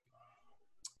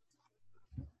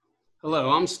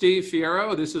Hello, I'm Steve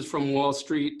Fierro. This is From Wall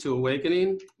Street to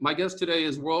Awakening. My guest today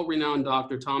is world-renowned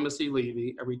Dr. Thomas E.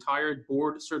 Levy, a retired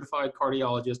board-certified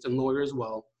cardiologist and lawyer as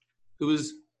well, who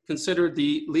is considered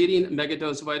the leading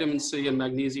megadose vitamin C and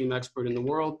magnesium expert in the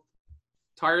world,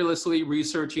 tirelessly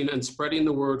researching and spreading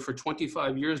the word for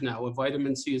 25 years now of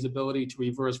vitamin C's ability to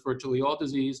reverse virtually all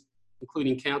disease,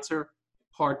 including cancer,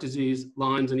 heart disease,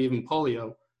 Lyme's, and even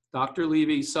polio. Dr.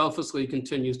 Levy selflessly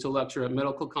continues to lecture at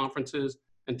medical conferences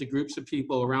and to groups of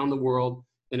people around the world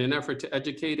in an effort to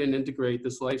educate and integrate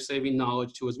this life-saving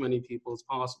knowledge to as many people as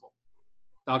possible.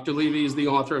 Dr. Levy is the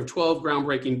author of 12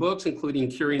 groundbreaking books,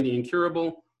 including Curing the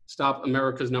Incurable, Stop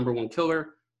America's #1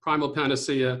 Killer, Primal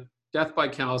Panacea, Death by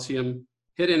Calcium,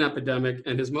 Hidden Epidemic,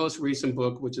 and his most recent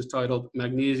book, which is titled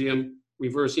Magnesium,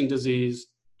 Reversing Disease.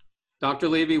 Dr.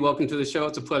 Levy, welcome to the show.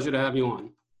 It's a pleasure to have you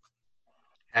on.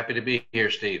 Happy to be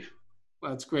here, Steve.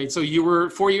 That's great. So you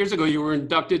were, 4 years ago, you were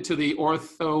inducted to the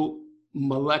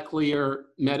Orthomolecular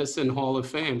Medicine Hall of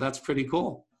Fame. That's pretty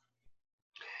cool.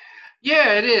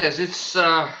 Yeah, it is. It's,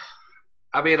 I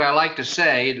like to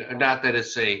say, not that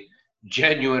it's a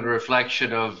genuine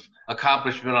reflection of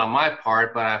accomplishment on my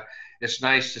part, but it's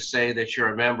nice to say that you're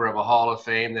a member of a Hall of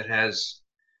Fame that has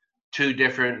two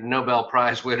different Nobel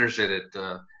Prize winners in it,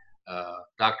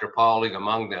 Dr. Pauling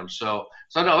among them. So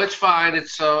no, it's fine.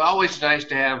 It's always nice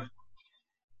to have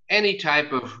any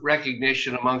type of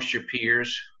recognition amongst your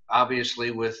peers. Obviously,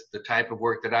 with the type of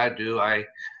work that I do, I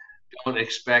don't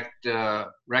expect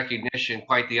recognition,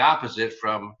 quite the opposite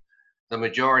from the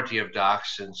majority of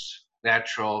docs, since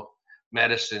natural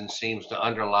medicine seems to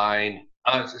undermine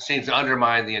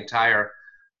the entire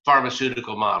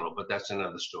pharmaceutical model, but that's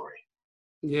another story.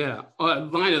 Yeah,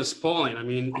 Linus Pauling, I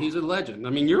mean, he's a legend. I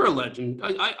mean, you're a legend.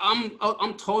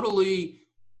 I'm totally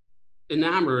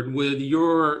enamored with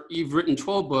you've written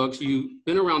 12 books, you've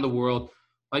been around the world.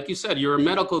 Like you said, you're a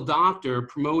medical doctor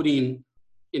promoting,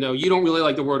 you don't really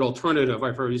like the word alternative,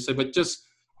 I've heard you say, but just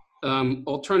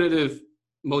alternative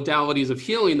modalities of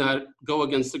healing that go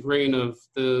against the grain of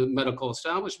the medical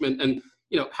establishment. And,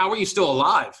 how are you still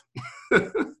alive?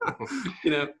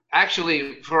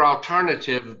 Actually, for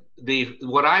alternative,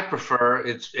 what I prefer,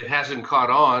 it hasn't caught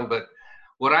on, but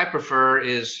what I prefer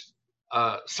is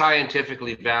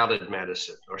scientifically valid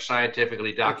medicine or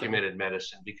scientifically documented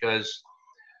medicine, because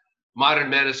modern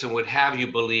medicine would have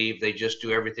you believe they just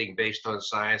do everything based on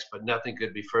science, but nothing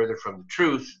could be further from the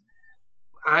truth.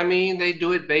 I mean, they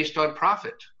do it based on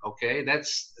profit. Okay,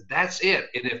 that's it.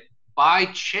 And if by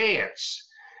chance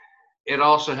it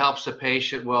also helps the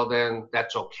patient, well, then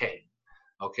that's okay.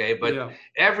 Okay, but yeah,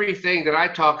 everything that I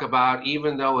talk about,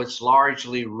 even though it's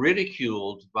largely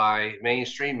ridiculed by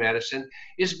mainstream medicine,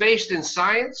 is based in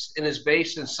science and is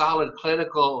based in solid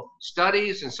clinical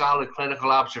studies and solid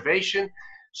clinical observation.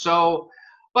 So,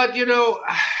 but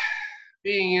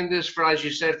being in this for, as you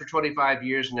said, for 25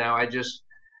 years now, I just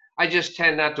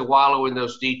tend not to wallow in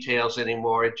those details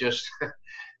anymore. It just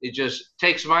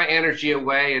takes my energy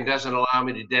away and doesn't allow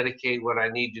me to dedicate what I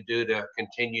need to do to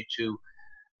continue to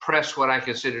press what I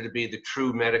consider to be the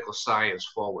true medical science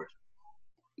forward.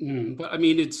 But I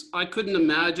mean, I couldn't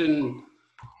imagine,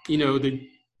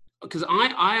 because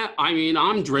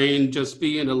I'm drained just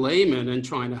being a layman and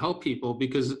trying to help people,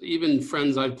 because even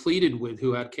friends I've pleaded with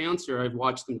who had cancer, I've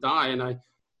watched them die. And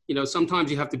sometimes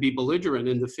you have to be belligerent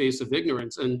in the face of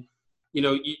ignorance. And,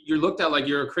 you're looked at like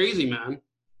you're a crazy man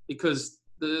because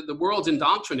the world's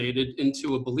indoctrinated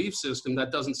into a belief system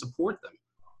that doesn't support them.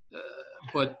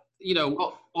 Well,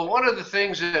 one of the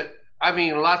things that,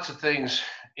 lots of things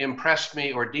impressed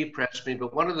me or depressed me,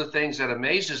 but one of the things that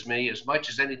amazes me as much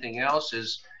as anything else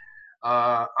is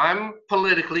I'm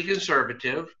politically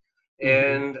conservative,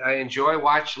 and I enjoy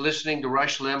listening to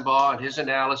Rush Limbaugh and his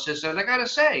analysis. And I got to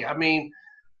say, I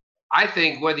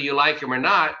think whether you like him or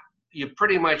not, you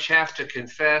pretty much have to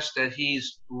confess that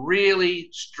he's really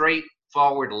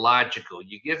straightforward, logical.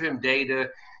 You give him data,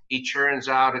 he churns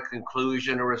out a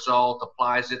conclusion, a result,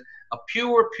 applies it, a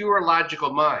pure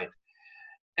logical mind.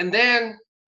 And then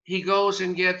he goes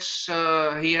and gets,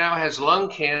 he now has lung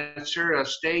cancer,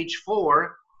 stage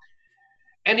 4,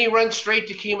 and he runs straight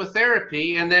to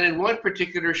chemotherapy. And then in one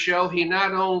particular show, he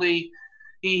not only,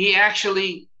 he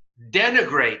actually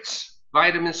denigrates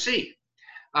vitamin C.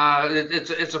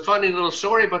 It's a funny little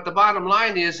story, but the bottom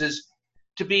line is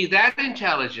to be that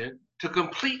intelligent, to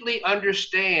completely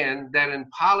understand that in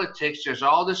politics there's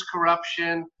all this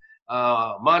corruption,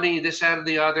 money, this, that, or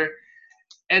the other,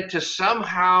 and to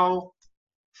somehow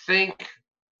think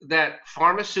that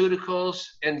pharmaceuticals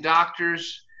and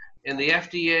doctors and the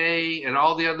FDA and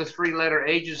all the other 3-letter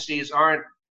agencies aren't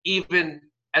even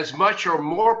as much or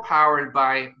more powered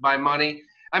by money.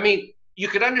 you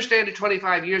could understand it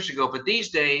 25 years ago, but these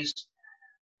days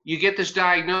you get this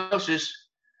diagnosis,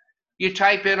 you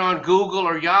type in on Google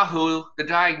or Yahoo the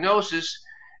diagnosis,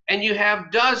 and you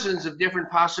have dozens of different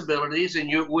possibilities, and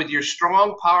you, with your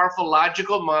strong, powerful,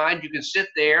 logical mind, you can sit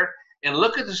there and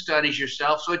look at the studies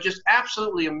yourself. So it just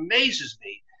absolutely amazes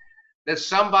me that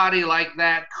somebody like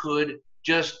that could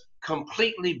just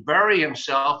completely bury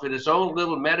himself in his own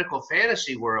little medical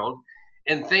fantasy world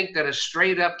and think that a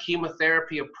straight up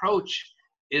chemotherapy approach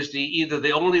is either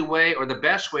the only way or the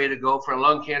best way to go for a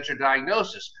lung cancer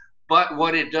diagnosis. But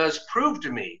what it does prove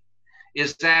to me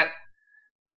is that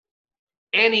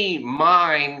any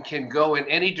mind can go in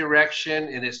any direction,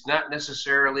 and it's not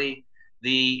necessarily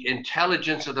the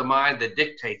intelligence of the mind that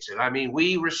dictates it. I mean,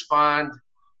 we respond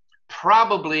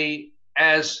probably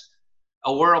as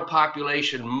a world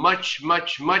population much,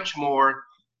 much, much more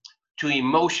to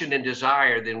emotion and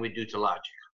desire than we do to logic.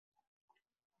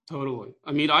 Totally.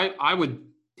 I mean, I would,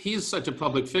 he's such a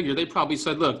public figure. They probably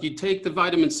said, look, you take the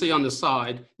vitamin C on the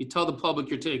side, you tell the public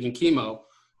you're taking chemo,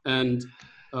 and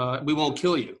we won't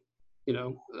kill you. You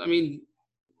know, I mean,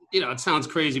 you know, it sounds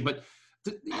crazy, but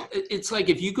it's like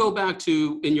if you go back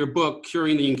to, in your book,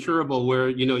 Curing the Incurable, where,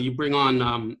 you know, you bring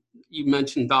on, you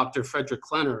mentioned Dr. Frederick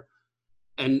Klenner,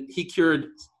 and he cured,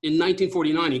 in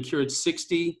 1949, he cured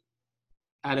 60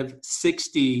 out of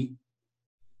 60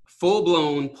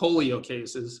 full-blown polio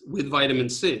cases with vitamin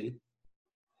C.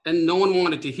 And no one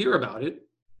wanted to hear about it.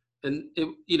 And it,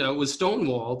 you know, it was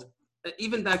stonewalled.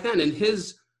 Even back then, and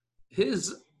his,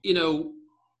 you know,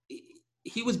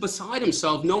 he was beside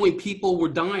himself knowing people were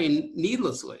dying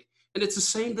needlessly. And it's the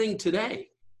same thing today,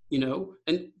 you know?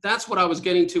 And that's what I was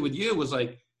getting to with you, was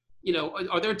like, you know,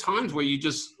 are there times where you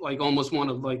just like almost want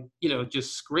to, like, you know,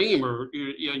 just scream, or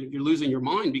you're losing your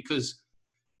mind because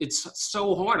it's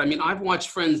so hard. I mean, I've watched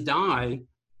friends die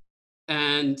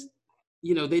and,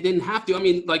 you know, they didn't have to. I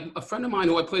mean, like a friend of mine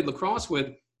who I played lacrosse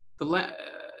with,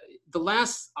 the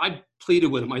last, I pleaded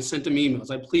with him. I sent him emails.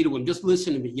 I pleaded with him, just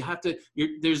listen to me. You have to,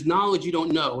 there's knowledge you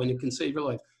don't know, and it can save your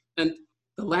life. And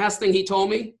the last thing he told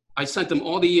me, I sent him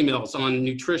all the emails on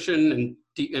nutrition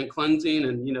and cleansing,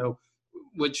 and, you know,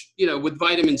 which, you know, with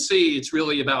vitamin C, it's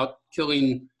really about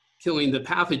killing the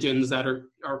pathogens that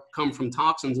are come from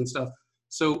toxins and stuff.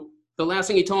 So the last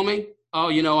thing he told me, oh,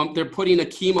 you know, they're putting a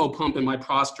chemo pump in my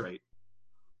prostate.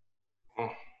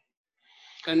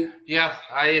 And yeah,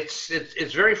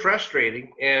 it's very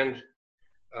frustrating. And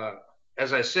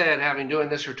as I said, having doing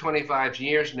this for 25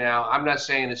 years now, I'm not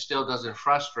saying it still doesn't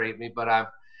frustrate me, but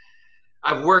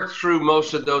I've worked through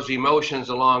most of those emotions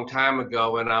a long time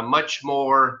ago, and I'm much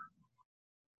more,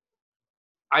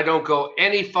 I don't go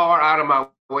any far out of my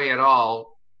way at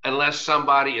all unless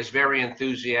somebody is very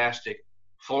enthusiastic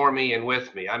for me and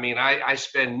with me. I mean, I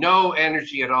spend no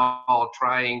energy at all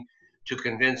trying to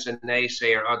convince a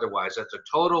naysayer otherwise. That's a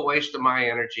total waste of my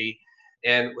energy,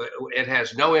 and it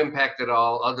has no impact at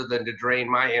all other than to drain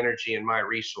my energy and my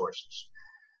resources.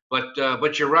 But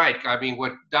you're right. I mean,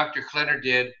 what Dr. Klenner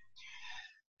did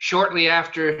shortly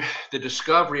after the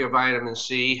discovery of vitamin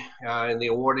C and the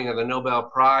awarding of the Nobel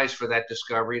Prize for that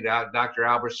discovery, Dr.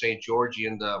 Albert St. George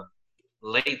in the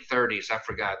late 30s, I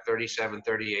forgot, 37,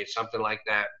 38, something like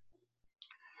that.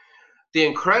 The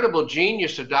incredible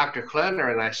genius of Dr.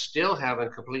 Klenner, and I still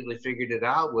haven't completely figured it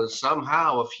out, was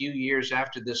somehow a few years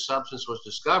after this substance was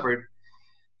discovered,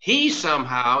 he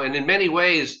somehow, and in many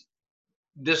ways,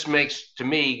 this makes, to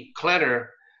me, Klenner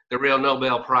the real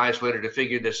Nobel Prize winner to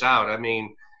figure this out. I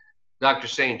mean, Dr.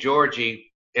 St. George,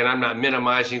 and I'm not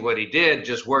minimizing what he did,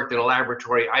 just worked in a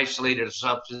laboratory, isolated a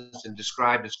substance, and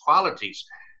described its qualities.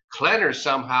 Klenner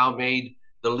somehow made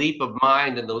the leap of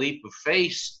mind and the leap of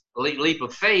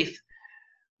faith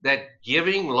that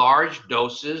giving large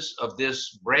doses of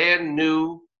this brand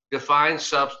new defined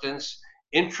substance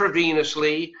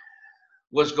intravenously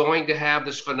was going to have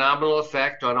this phenomenal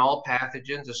effect on all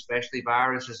pathogens, especially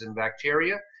viruses and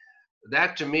bacteria.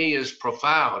 That to me is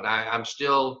profound. I'm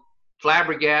still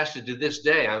flabbergasted to this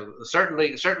day.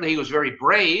 Certainly he was very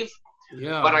brave.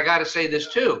 Yeah. But I got to say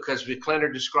this too, because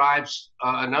Klenner describes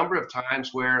a number of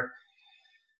times where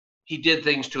he did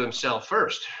things to himself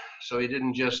first. So he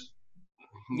didn't just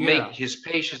make his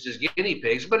patients as guinea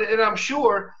pigs. And I'm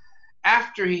sure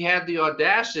after he had the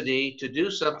audacity to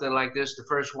do something like this the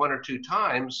first one or two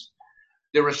times,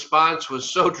 the response was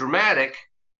so dramatic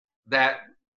that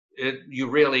you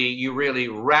really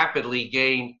rapidly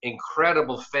gain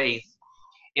incredible faith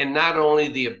in not only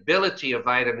the ability of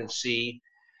vitamin C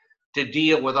to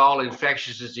deal with all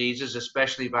infectious diseases,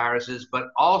 especially viruses, but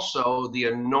also the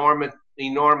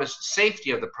enormous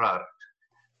safety of the product.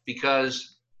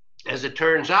 Because as it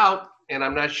turns out, and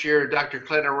I'm not sure Dr.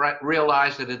 Klenner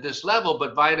realized it at this level,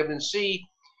 but vitamin C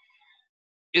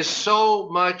is so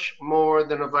much more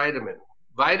than a vitamin.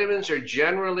 Vitamins are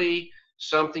generally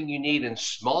something you need in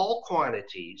small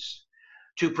quantities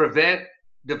to prevent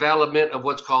development of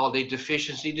what's called a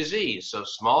deficiency disease. So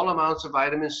small amounts of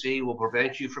vitamin C will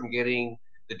prevent you from getting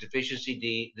the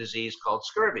deficiency disease called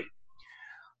scurvy.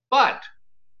 But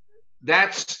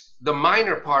that's the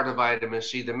minor part of vitamin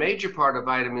C. The major part of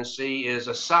vitamin C is,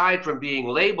 aside from being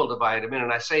labeled a vitamin,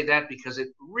 and I say that because it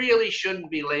really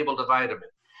shouldn't be labeled a vitamin,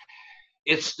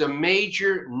 it's the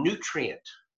major nutrient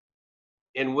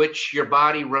in which your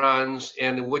body runs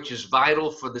and which is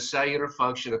vital for the cellular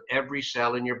function of every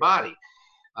cell in your body.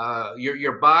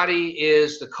 Your body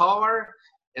is the car,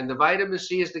 and the vitamin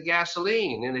C is the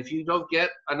gasoline. And if you don't get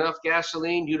enough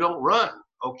gasoline, you don't run,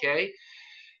 okay?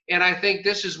 And I think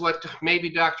this is what maybe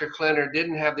Dr. Klenner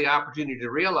didn't have the opportunity to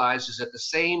realize, is at the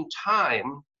same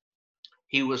time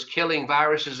he was killing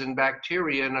viruses and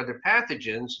bacteria and other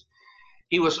pathogens,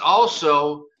 he was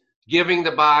also giving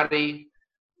the body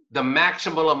the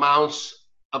maximal amounts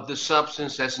of the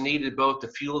substance that's needed both to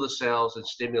fuel the cells and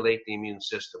stimulate the immune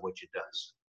system, which it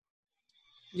does.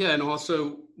 Yeah, and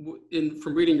also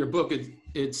from reading your book,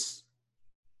 it's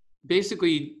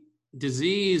basically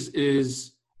disease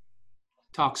is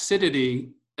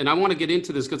toxicity. And I want to get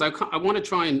into this because I want to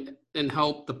try and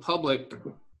help the public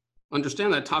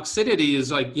understand that toxicity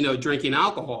is like, drinking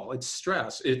alcohol. It's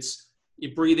stress. It's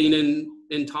you're breathing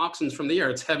in toxins from the air.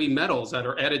 It's heavy metals that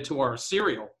are added to our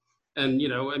cereal. And,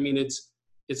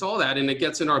 it's all that, and it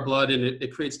gets in our blood and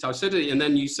it creates toxicity. And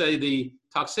then you say the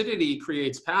toxicity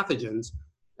creates pathogens,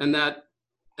 and that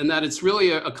it's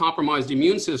really a compromised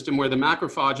immune system where the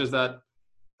macrophages that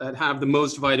have the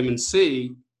most vitamin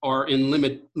C are in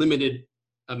limited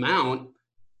amount,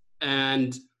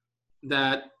 and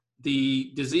that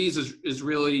the disease is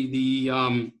really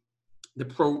the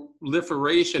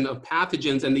proliferation of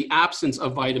pathogens and the absence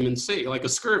of vitamin C, like a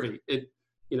scurvy.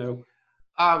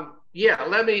 Yeah,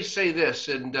 let me say this,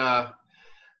 and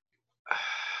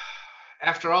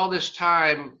after all this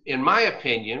time, in my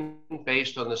opinion,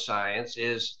 based on the science,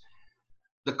 is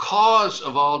the cause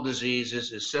of all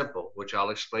diseases is simple, which I'll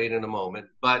explain in a moment,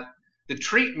 but the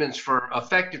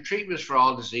effective treatments for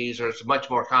all disease are much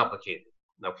more complicated,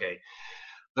 okay?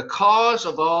 The cause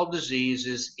of all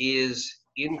diseases is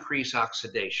increased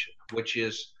oxidation, which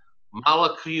is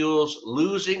molecules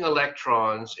losing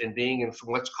electrons and being in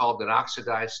what's called an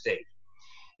oxidized state.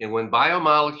 And when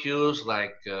biomolecules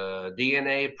like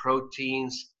DNA,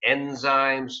 proteins,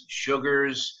 enzymes,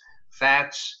 sugars,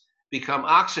 fats become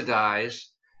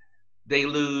oxidized, they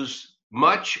lose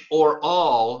much or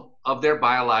all of their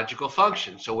biological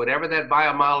function. So whatever that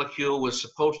biomolecule was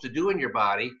supposed to do in your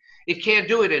body, it can't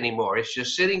do it anymore. It's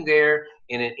just sitting there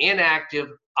in an inactive,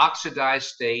 oxidized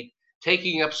state,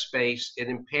 taking up space and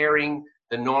impairing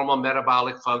the normal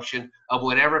metabolic function of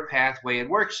whatever pathway it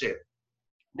works in.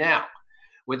 Now,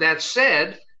 with that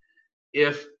said,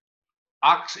 if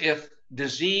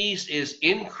disease is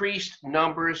increased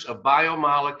numbers of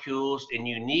biomolecules in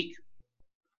unique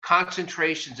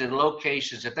concentrations and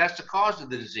locations, if that's the cause of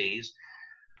the disease,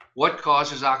 what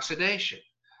causes oxidation?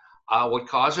 What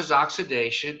causes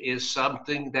oxidation is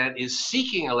something that is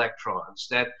seeking electrons,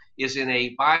 that is in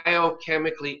a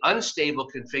biochemically unstable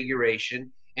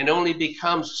configuration and only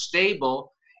becomes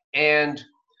stable and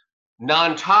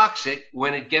non-toxic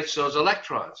when it gets those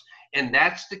electrons. And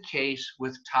that's the case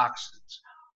with toxins.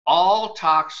 All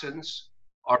toxins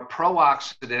are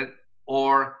pro-oxidant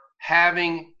or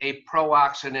having a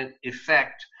pro-oxidant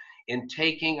effect in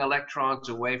taking electrons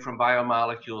away from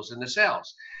biomolecules in the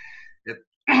cells.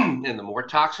 And the more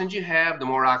toxins you have, the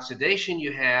more oxidation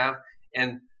you have,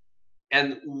 and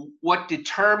what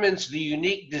determines the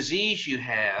unique disease you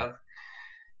have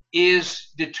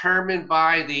is determined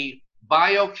by the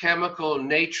biochemical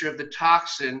nature of the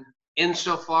toxin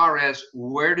insofar as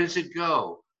where does it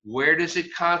go? Where does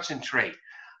it concentrate?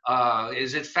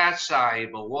 Is it fat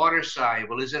soluble, water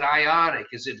soluble? Is it ionic?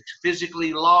 Is it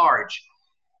physically large?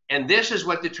 And this is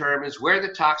what determines where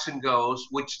the toxin goes,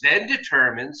 which then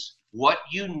determines what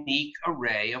unique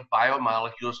array of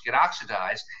biomolecules get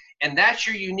oxidized. And that's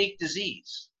your unique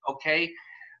disease, okay?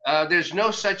 There's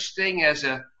no such thing as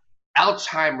an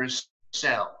Alzheimer's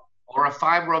cell or a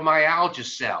fibromyalgia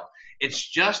cell. It's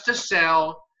just a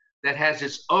cell that has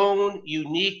its own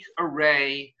unique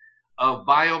array of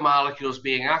biomolecules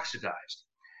being oxidized.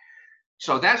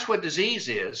 So that's what disease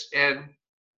is. And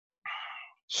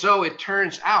so it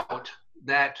turns out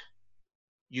that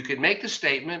you can make the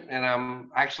statement, and I'm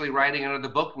actually writing another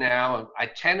book now.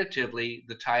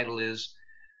 The title is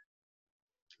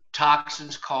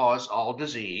Toxins Cause All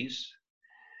Disease.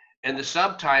 and the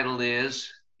subtitle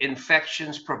is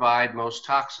Infections Provide Most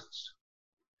Toxins.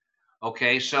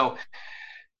 Okay, so,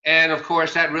 and of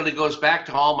course, that really goes back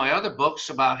to all my other books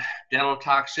about dental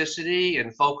toxicity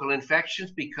and focal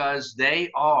infections, because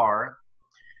they are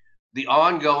the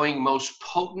ongoing most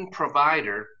potent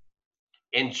provider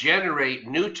and generate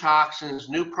new toxins,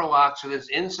 new pro-oxidants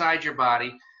inside your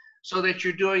body, so that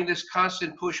you're doing this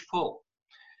constant push-pull.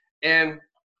 And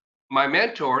my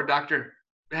mentor, Dr.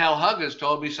 Hal Huggins,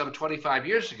 told me some 25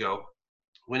 years ago,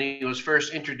 when he was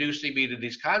first introducing me to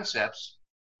these concepts,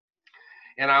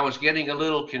 and I was getting a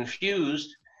little confused,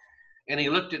 and he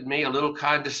looked at me a little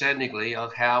condescendingly.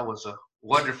 Hal was a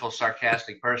wonderful,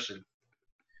 sarcastic person.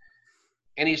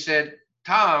 And he said,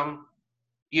 Tom,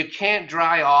 you can't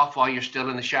dry off while you're still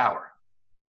in the shower.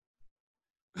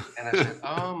 And I said,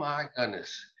 oh my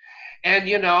goodness. And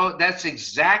you know, that's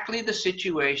exactly the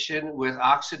situation with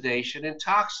oxidation and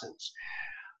toxins.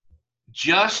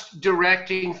 Just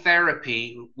directing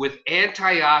therapy with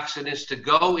antioxidants to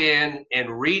go in and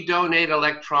redonate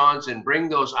electrons and bring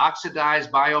those oxidized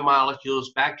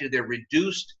biomolecules back to their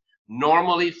reduced,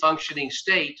 normally functioning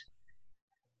state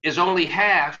is only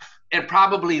half, and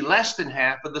probably less than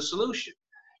half, of the solution.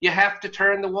 You have to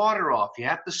turn the water off. You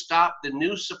have to stop the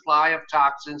new supply of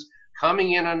toxins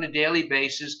coming in on a daily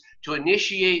basis to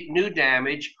initiate new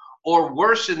damage, or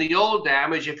worsen the old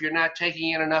damage if you're not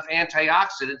taking in enough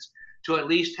antioxidants to at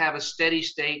least have a steady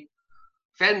state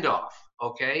fend off,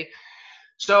 okay?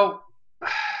 So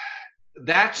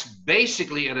that's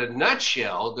basically, in a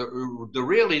nutshell,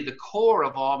 really the core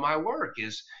of all my work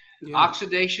is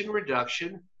oxidation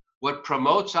reduction, what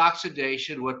promotes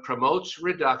oxidation, what promotes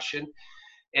reduction,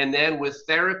 and then with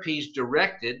therapies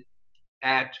directed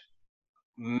at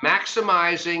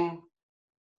maximizing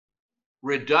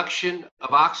reduction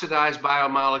of oxidized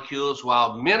biomolecules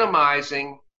while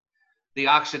minimizing the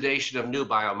oxidation of new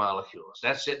biomolecules.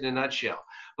 That's it in a nutshell.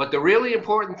 But the really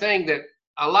important thing that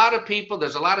a lot of people,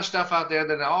 there's a lot of stuff out there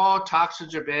that, oh,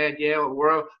 toxins are bad. Yeah,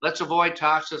 let's avoid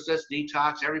toxins, let's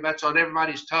detox. That's on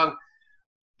everybody's tongue.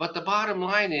 But the bottom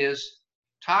line is,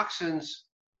 toxins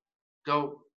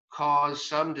don't cause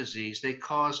some disease, they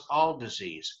cause all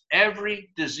disease. Every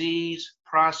disease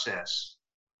process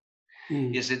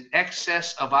is an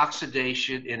excess of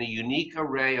oxidation in a unique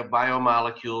array of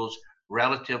biomolecules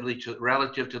relative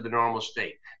to the normal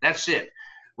state. That's it.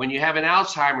 When you have an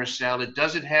Alzheimer's cell, it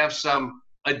doesn't have some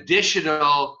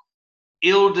additional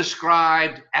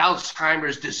ill-described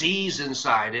Alzheimer's disease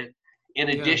inside it, in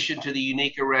addition to the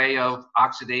unique array of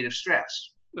oxidative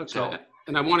stress. Okay. So,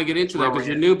 and I want to get into that, because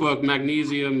your new book,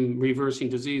 Magnesium Reversing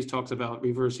Disease, talks about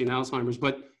reversing Alzheimer's.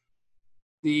 But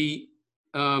the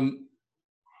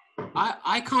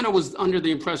I kind of was under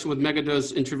the impression with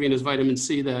megadose intravenous vitamin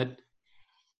C that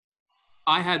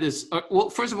I had this. Well,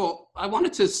 first of all, I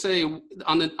wanted to say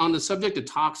on the subject of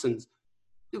toxins,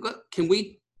 can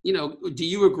we, do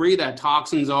you agree that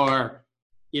toxins are,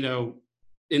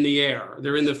 in the air,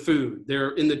 they're in the food,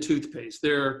 they're in the toothpaste,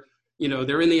 they're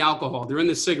in the alcohol, they're in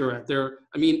the cigarette,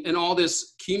 and all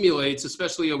this accumulates,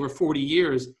 especially over 40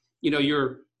 years,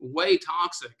 you're way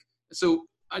toxic. So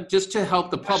just to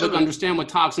help the public understand what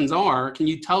toxins are, can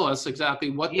you tell us exactly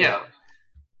what they are?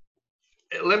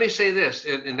 Let me say this,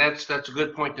 and that's a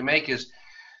good point to make, is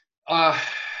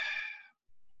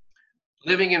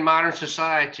living in modern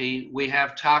society, we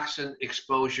have toxin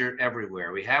exposure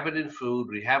everywhere. We have it in food,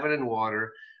 we have it in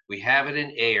water, we have it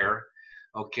in air,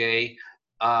 okay?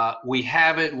 We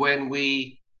have it when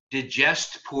we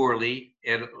digest poorly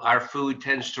and our food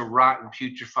tends to rot and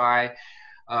putrefy.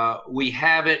 We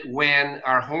have it when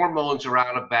our hormones are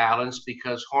out of balance,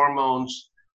 because hormones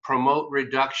promote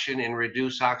reduction and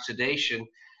reduce oxidation.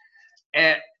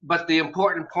 But the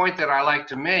important point that I like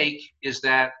to make is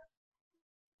that,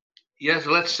 yes,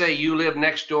 let's say you live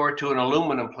next door to an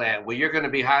aluminum plant. Well, you're going to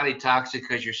be highly toxic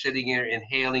because you're sitting here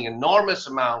inhaling enormous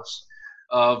amounts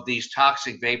of these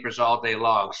toxic vapors all day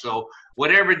long. So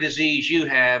whatever disease you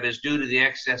have is due to the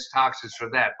excess toxins for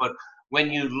that. But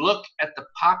when you look at the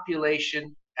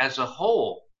population as a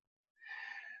whole,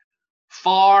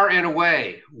 far and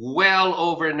away, well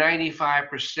over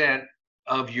 95%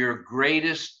 of your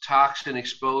greatest toxin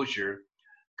exposure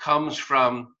comes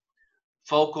from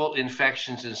focal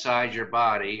infections inside your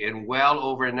body, and well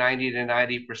over 90 to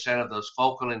 90% of those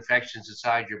focal infections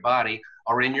inside your body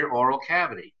are in your oral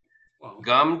cavity. Wow.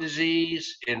 Gum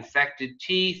disease, infected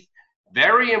teeth,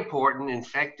 very important,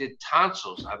 infected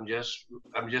tonsils. I'm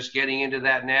just getting into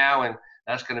that now, and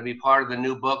that's going to be part of the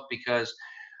new book, because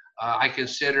I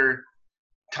consider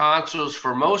tonsils,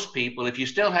 for most people, if you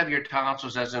still have your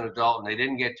tonsils as an adult and they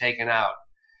didn't get taken out,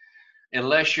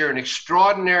 unless you're an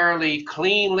extraordinarily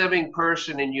clean living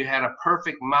person and you had a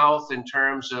perfect mouth in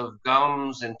terms of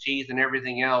gums and teeth and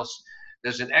everything else,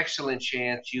 there's an excellent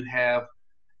chance you have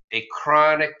a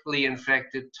chronically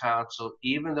infected tonsil,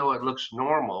 even though it looks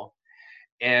normal.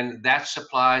 And that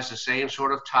supplies the same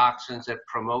sort of toxins that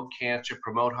promote cancer,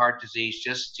 promote heart disease,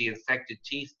 just as the infected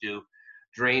teeth do,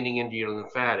 draining into your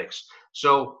lymphatics.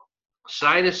 So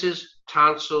sinuses,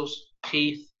 tonsils,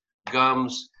 teeth,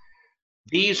 gums,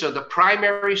 these are the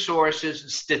primary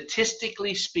sources,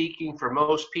 statistically speaking, for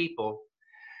most people,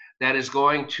 that is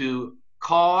going to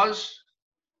cause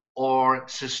or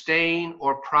sustain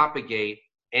or propagate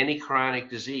any chronic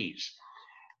disease.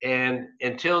 And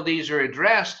until these are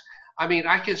addressed, I mean,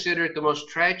 I consider it the most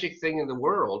tragic thing in the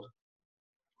world.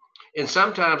 And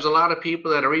sometimes a lot of people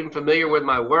that are even familiar with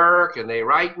my work and they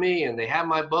write me and they have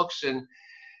my books and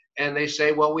they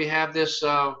say, well, we have this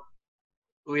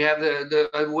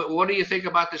what do you think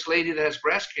about this lady that has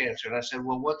breast cancer? And I said,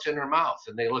 well, what's in her mouth?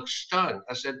 And they look stunned.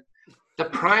 I said, the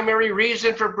primary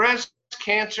reason for breast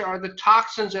cancer are the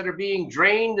toxins that are being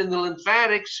drained in the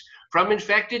lymphatics from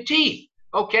infected teeth.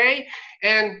 Okay?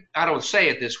 And I don't say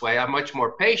it this way. I'm much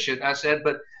more patient. I said,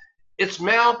 but it's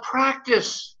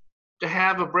malpractice to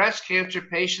have a breast cancer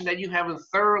patient that you haven't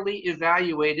thoroughly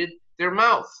evaluated their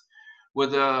mouth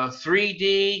with a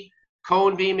 3D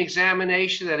cone beam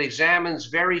examination that examines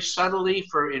very subtly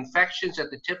for infections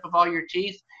at the tip of all your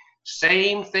teeth.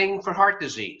 Same thing for heart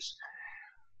disease.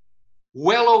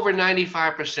 Well over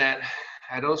 95%.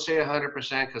 I don't say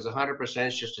 100% because 100%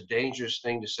 is just a dangerous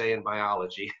thing to say in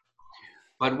biology.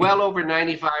 But well over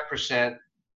 95%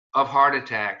 of heart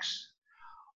attacks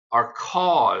are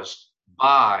caused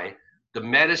by the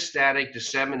metastatic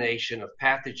dissemination of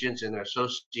pathogens and their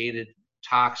associated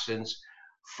toxins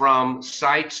from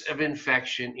sites of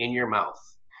infection in your mouth.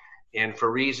 And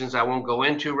for reasons I won't go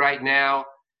into right now,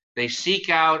 they seek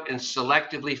out and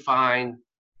selectively find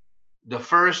the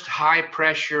first high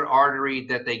pressure artery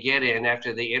that they get in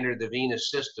after they enter the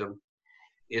venous system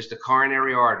is the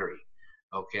coronary artery.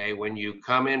 Okay, when you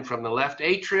come in from the left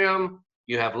atrium,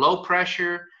 you have low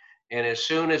pressure, and as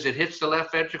soon as it hits the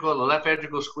left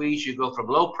ventricle squeeze, you go from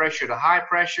low pressure to high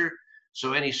pressure.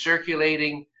 So any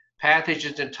circulating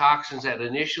pathogens and toxins that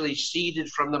initially seeded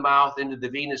from the mouth into the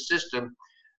venous system,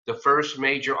 the first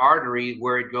major artery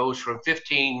where it goes from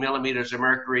 15 millimeters of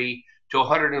mercury to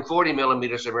 140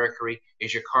 millimeters of mercury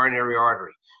is your coronary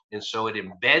artery. And so it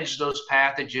embeds those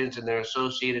pathogens and their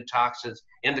associated toxins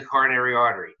in the coronary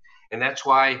artery. And that's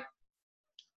why,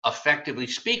 effectively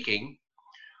speaking,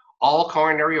 all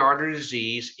coronary artery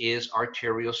disease is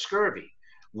arterial scurvy.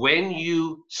 When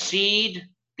you seed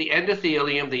the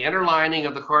endothelium, the inner lining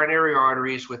of the coronary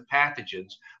arteries with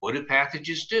pathogens, what do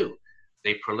pathogens do?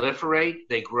 They proliferate,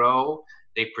 they grow,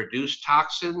 they produce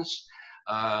toxins,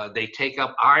 they take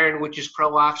up iron, which is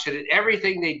pro-oxidant.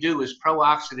 Everything they do is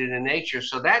pro-oxidant in nature.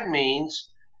 So that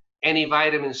means any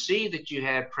vitamin C that you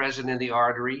had present in the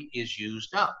artery is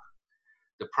used up.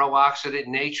 The pro-oxidant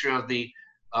nature of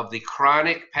the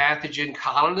chronic pathogen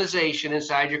colonization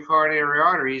inside your coronary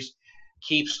arteries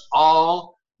keeps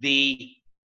all the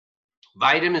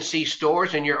vitamin C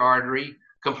stores in your artery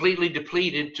completely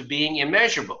depleted to being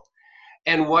immeasurable.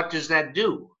 And what does that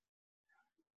do?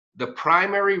 The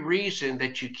primary reason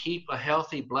that you keep a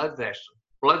healthy blood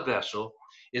vessel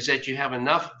is that you have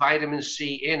enough vitamin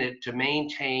C in it to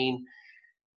maintain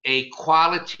a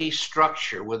quality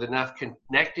structure with enough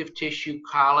connective tissue,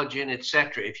 collagen,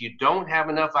 etc. If you don't have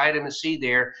enough vitamin C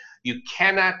there, you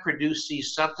cannot produce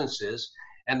these substances,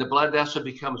 and the blood vessel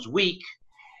becomes weak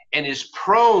and is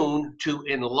prone to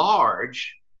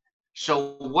enlarge.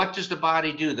 So what does the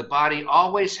body do? The body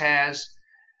always has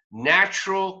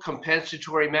natural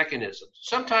compensatory mechanisms.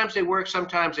 Sometimes they work,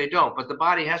 sometimes they don't, but the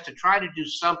body has to try to do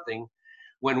something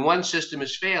when one system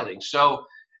is failing. So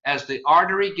as the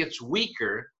artery gets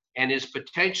weaker and is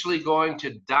potentially going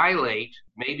to dilate,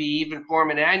 maybe even form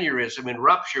an aneurysm and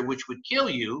rupture, which would kill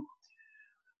you,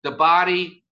 the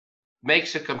body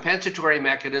makes a compensatory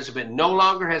mechanism. It no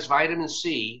longer has vitamin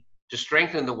C to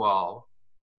strengthen the wall,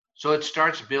 so it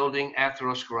starts building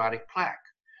atherosclerotic plaque,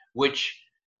 which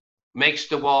makes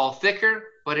the wall thicker,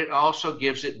 but it also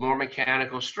gives it more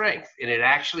mechanical strength. And it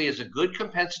actually is a good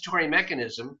compensatory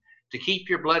mechanism to keep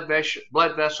your blood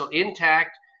vessel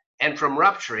intact and from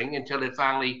rupturing until it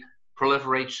finally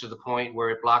proliferates to the point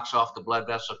where it blocks off the blood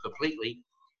vessel completely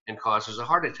and causes a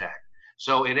heart attack.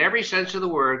 So in every sense of the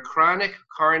word, chronic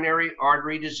coronary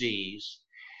artery disease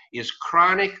is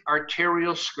chronic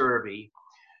arterial scurvy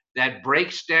that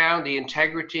breaks down the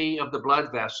integrity of the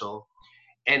blood vessel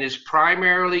and is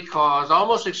primarily caused,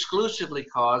 almost exclusively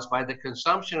caused, by the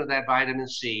consumption of that vitamin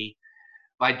C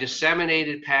by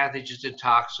disseminated pathogens and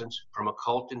toxins from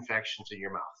occult infections in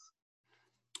your mouth.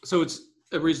 So it's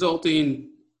a resulting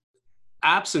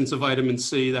absence of vitamin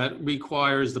C that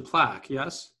requires the plaque,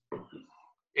 yes?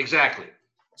 Exactly.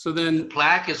 So then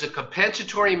Plaque is a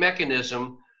compensatory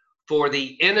mechanism for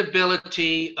the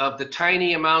inability of the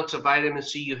tiny amounts of vitamin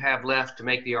C you have left to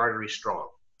make the artery strong.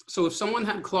 so if someone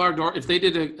had clogged, or if they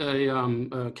did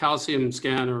a calcium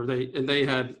scan, or they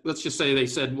had, let's just say they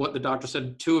said what the doctor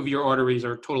said, 2 of your arteries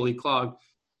are totally clogged,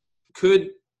 could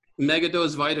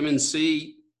megadose vitamin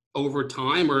C over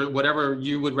time, or whatever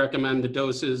you would recommend the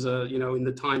doses, in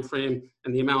the time frame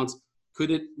and the amounts,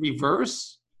 could it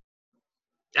reverse?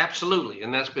 Absolutely,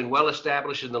 and that's been well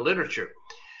established in the literature.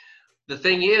 The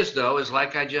thing is, though, is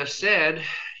like I just said,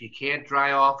 you can't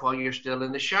dry off while you're still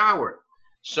in the shower.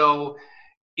 So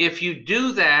if you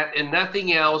do that and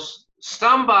nothing else,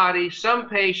 some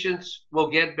patients will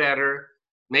get better,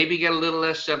 maybe get a little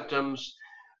less symptoms,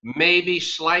 maybe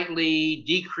slightly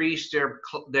decrease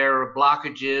their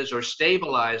blockages or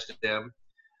stabilize them.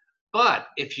 But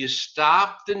if you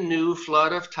stop the new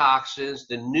flood of toxins,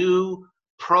 the new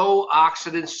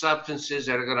pro-oxidant substances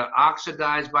that are going to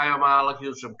oxidize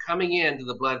biomolecules from coming into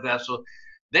the blood vessel,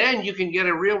 then you can get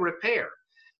a real repair.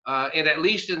 And at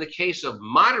least in the case of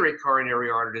moderate coronary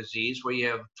artery disease, where you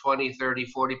have 20, 30,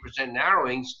 40%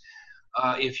 narrowings,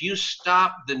 if you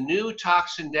stop the new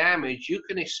toxin damage, you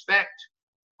can expect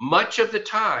much of the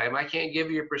time, I can't give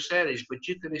you a percentage, but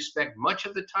you can expect much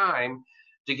of the time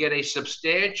to get a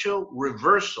substantial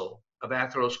reversal of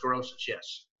atherosclerosis,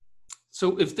 yes.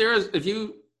 So if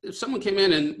someone came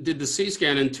in and did the C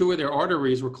scan and 2 of their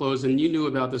arteries were closed, and you knew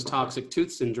about this toxic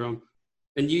tooth syndrome,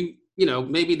 and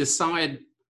maybe the side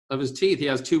of his teeth, he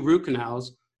has 2 root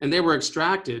canals, and they were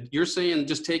extracted, you're saying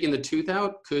just taking the tooth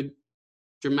out could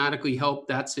dramatically help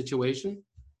that situation?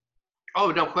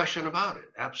 Oh, no question about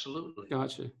it. Absolutely.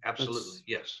 Gotcha. Absolutely,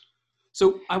 yes.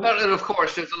 So and of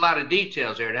course, there's a lot of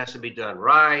details there. It has to be done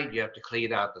right. You have to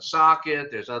clean out the socket.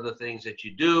 There's other things that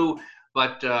you do.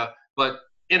 But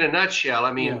in a nutshell,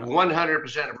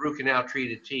 100% of root canal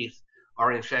treated teeth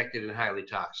are infected and highly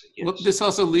toxic. Yes. Well, this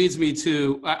also leads me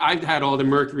to, I've had all the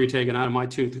mercury taken out of my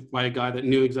tooth by a guy that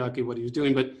knew exactly what he was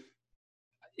doing. But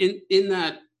in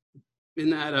that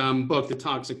book, The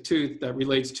Toxic Tooth, that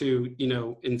relates to,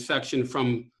 infection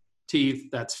from teeth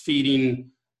that's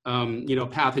feeding,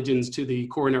 pathogens to the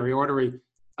coronary artery.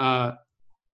 I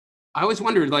always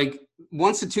wondered,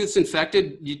 once the tooth's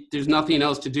infected, there's nothing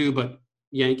else to do but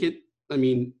yank it.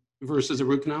 Versus a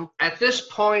root canal. At this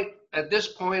point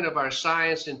of our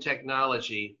science and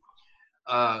technology,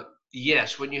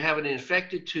 yes, when you have an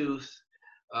infected tooth,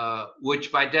 which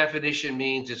by definition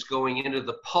means it's going into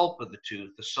the pulp of the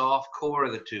tooth, the soft core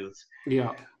of the tooth.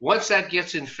 Yeah. Once that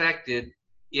gets infected,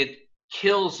 it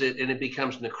kills it and it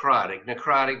becomes necrotic.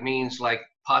 Necrotic means like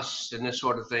pus and this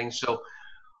sort of thing. So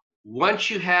once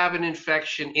you have an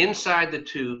infection inside the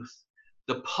tooth,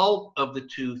 the pulp of the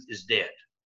tooth is dead.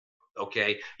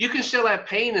 Okay, you can still have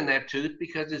pain in that tooth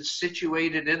because it's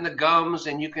situated in the gums,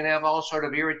 and you can have all sort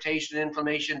of irritation,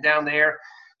 inflammation down there.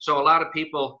 So a lot of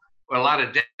people, or a lot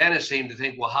of dentists seem to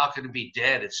think, well, how can it be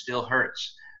dead? It still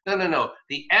hurts. No.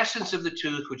 The essence of the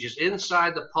tooth, which is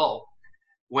inside the pulp,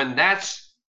 when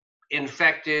that's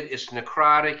infected, it's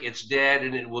necrotic, it's dead,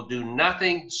 and it will do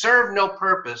nothing, serve no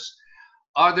purpose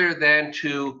other than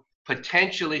to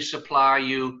potentially supply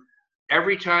you.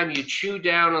 Every time you chew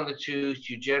down on the tooth,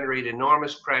 you generate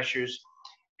enormous pressures,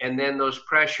 and then those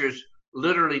pressures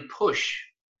literally push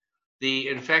the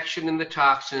infection and the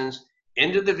toxins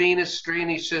into the venous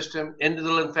drainage system, into the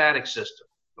lymphatic system,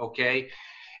 okay?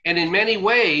 And in many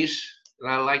ways, and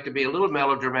I like to be a little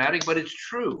melodramatic, but it's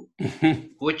true,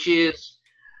 which is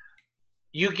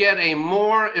you get a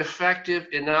more effective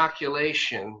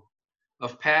inoculation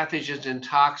of pathogens and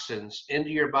toxins into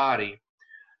your body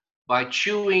by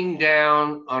chewing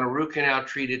down on a root canal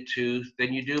treated tooth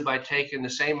than you do by taking the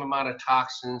same amount of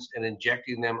toxins and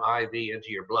injecting them IV into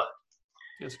your blood.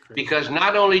 That's crazy. Because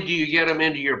not only do you get them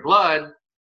into your blood,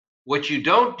 what you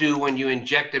don't do when you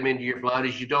inject them into your blood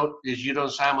is you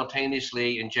don't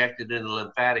simultaneously inject it into the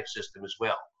lymphatic system as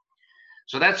well.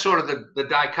 So that's sort of the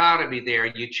dichotomy there.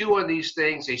 You chew on these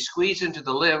things, they squeeze into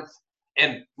the lymph,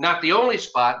 and not the only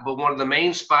spot, but one of the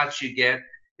main spots you get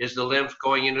is the lymph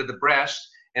going into the breast.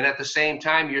 And at the same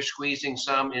time, you're squeezing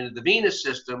some into the venous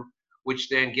system, which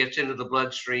then gets into the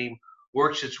bloodstream,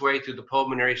 works its way through the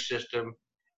pulmonary system,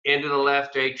 into the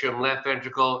left atrium, left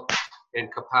ventricle, and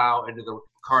kapow, into the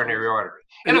coronary artery.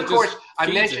 And of course, I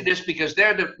mentioned this because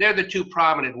they're the 2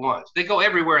 prominent ones. They go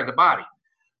everywhere in the body.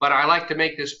 But I like to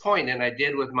make this point, and I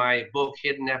did with my book,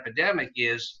 Hidden Epidemic,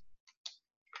 is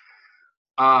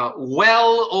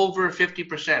well over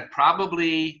 50%,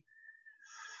 probably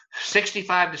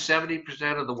 65 to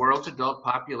 70% of the world's adult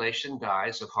population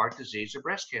dies of heart disease or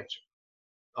breast cancer.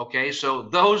 Okay, so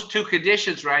those two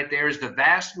conditions right there is the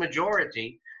vast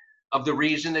majority of the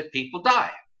reason that people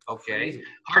die. Okay, Crazy.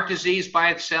 heart disease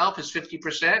by itself is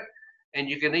 50%, and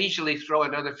you can easily throw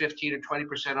another 15 or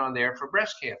 20% on there for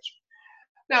breast cancer.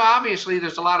 Now, obviously,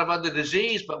 there's a lot of other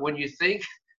disease, but when you think,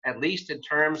 at least in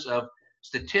terms of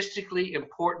statistically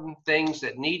important things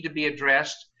that need to be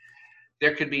addressed,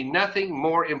 there could be nothing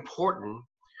more important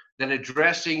than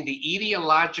addressing the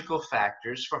etiological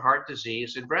factors for heart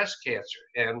disease and breast cancer.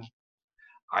 And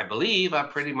I believe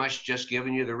I've pretty much just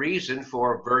given you the reason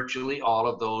for virtually all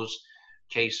of those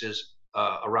cases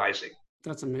arising.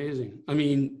 That's amazing. I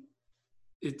mean,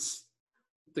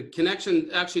 the connection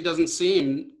actually doesn't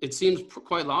seem, it seems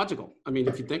quite logical. I mean,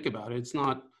 if you think about it, it's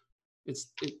not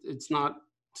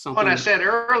something. When I said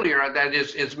earlier that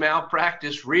is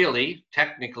malpractice really,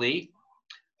 technically,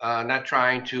 not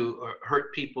trying to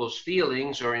hurt people's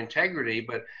feelings or integrity,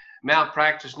 but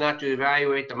malpractice not to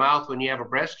evaluate the mouth when you have a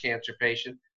breast cancer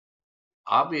patient.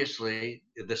 Obviously,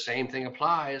 the same thing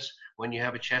applies when you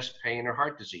have a chest pain or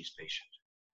heart disease patient.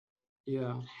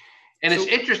 Yeah. And it's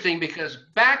interesting because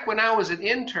back when I was an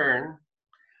intern,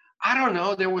 I don't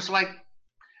know, there was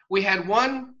we had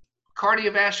one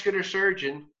cardiovascular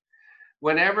surgeon,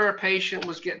 whenever a patient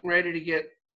was getting ready to get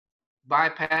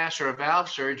bypass or a valve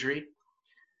surgery,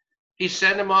 he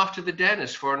sent him off to the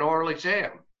dentist for an oral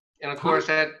exam. And of course,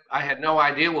 I had no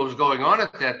idea what was going on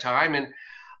at that time. And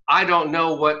I don't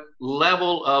know what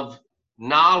level of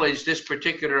knowledge this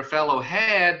particular fellow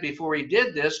had before he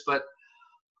did this, but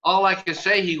all I can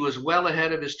say, he was well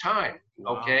ahead of his time.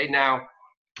 Okay. Wow. Now,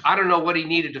 I don't know what he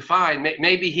needed to find.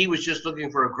 Maybe he was just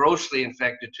looking for a grossly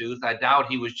infected tooth. I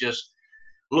doubt he was just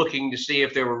looking to see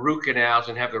if there were root canals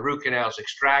and have the root canals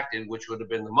extracted, which would have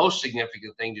been the most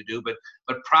significant thing to do, but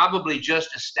probably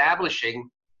just establishing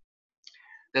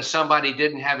that somebody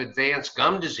didn't have advanced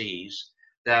gum disease,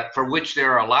 that for which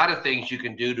there are a lot of things you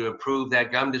can do to improve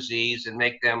that gum disease and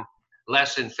make them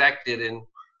less infected and,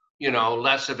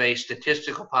 less of a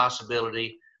statistical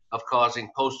possibility of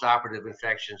causing post-operative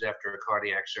infections after a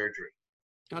cardiac surgery.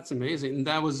 That's amazing.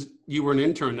 And you were an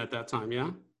intern at that time,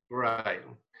 yeah? Right.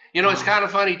 It's kind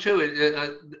of funny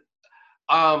too.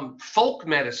 Folk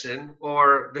medicine,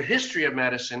 or the history of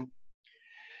medicine,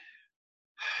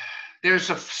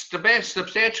 there's a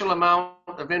substantial amount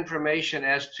of information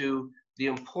as to the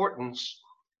importance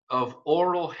of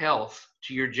oral health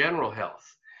to your general health.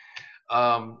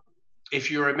 If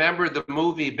you remember the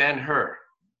movie Ben-Hur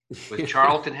with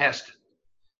Charlton Heston,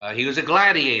 he was a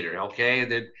gladiator,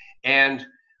 okay? And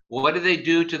what did they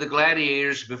do to the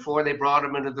gladiators before they brought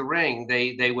them into the ring?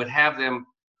 They would have them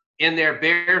in their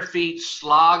bare feet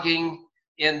slogging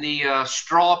in the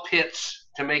straw pits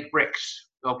to make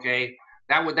bricks, okay?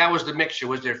 That was the mixture,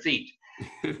 was their feet.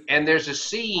 And there's a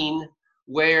scene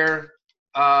where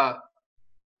a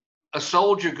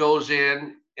soldier goes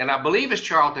in, and I believe it's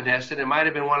Charlton Heston, it might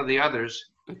have been one of the others,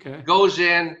 goes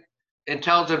in and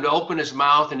tells him to open his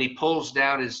mouth, and he pulls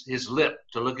down his lip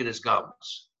to look at his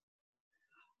gums.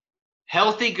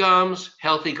 Healthy gums,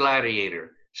 healthy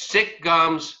gladiator. Sick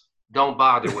gums, don't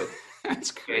bother with it.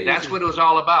 That's crazy. Okay, that's what it was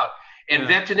all about. And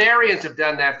veterinarians have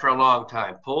done that for a long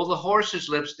time. Pull the horse's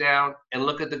lips down and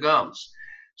look at the gums.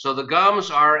 So the gums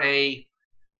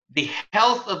the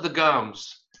health of the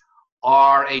gums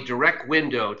are a direct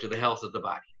window to the health of the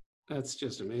body. That's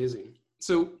just amazing.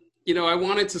 So, I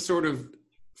wanted to sort of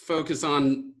focus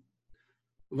on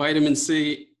vitamin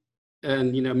C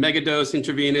and, megadose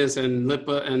intravenous and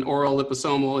oral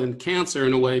liposomal and cancer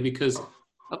in a way, because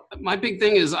my big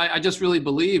thing is I just really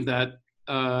believe that,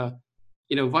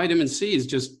 vitamin C is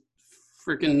just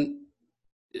freaking,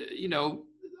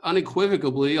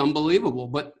 unequivocally unbelievable.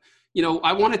 But,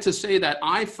 I wanted to say that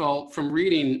I felt from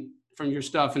reading from your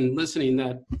stuff and listening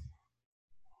that,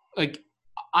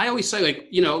 I always say,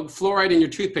 fluoride in your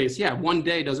toothpaste, one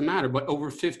day doesn't matter, but over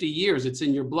 50 years, it's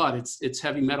in your blood. It's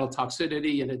heavy metal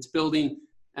toxicity, and it's building,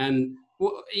 and,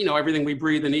 everything we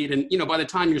breathe and eat. And, by the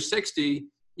time you're 60,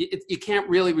 you can't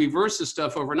really reverse this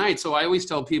stuff overnight. So I always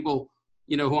tell people,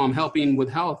 who I'm helping with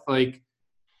health,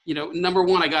 number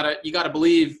one, you gotta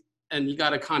believe, and you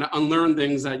gotta kind of unlearn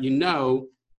things that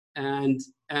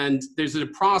and there's a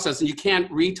process, and you can't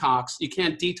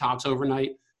detox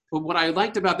overnight. But what I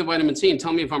liked about the vitamin C, and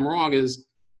tell me if I'm wrong, is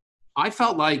I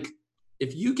felt like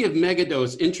if you give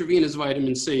megadose intravenous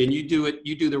vitamin C and you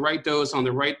do the right dose on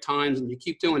the right times and you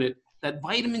keep doing it, that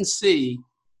vitamin C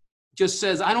just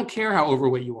says, I don't care how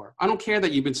overweight you are. I don't care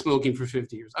that you've been smoking for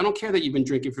 50 years. I don't care that you've been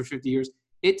drinking for 50 years.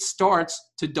 it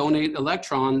starts to donate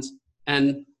electrons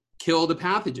and kill the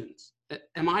pathogens.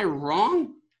 Am I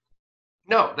wrong?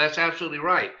 No, that's absolutely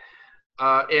right.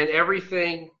 And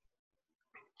everything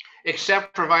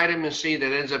except for vitamin C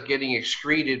that ends up getting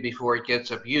excreted before it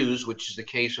gets abused, which is the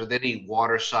case with any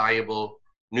water-soluble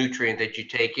nutrient that you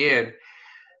take in,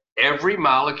 every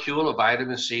molecule of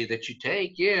vitamin C that you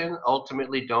take in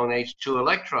ultimately donates 2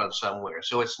 electrons somewhere.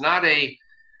 So it's not a,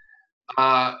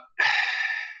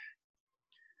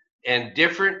 and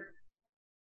different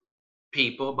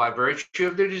people, by virtue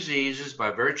of their diseases,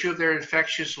 by virtue of their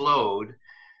infectious load,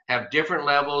 have different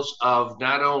levels of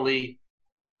not only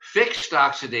fixed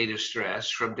oxidative stress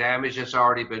from damage that's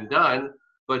already been done,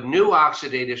 but new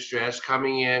oxidative stress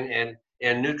coming in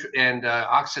and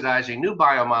oxidizing new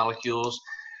biomolecules.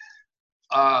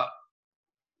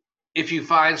 If you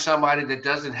find somebody that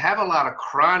doesn't have a lot of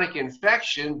chronic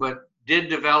infection but did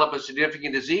develop a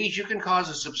significant disease, you can cause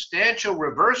a substantial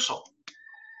reversal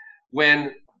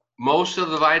when most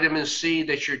of the vitamin C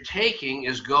that you're taking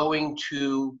is going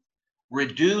to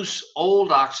reduce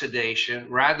old oxidation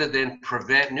rather than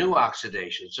prevent new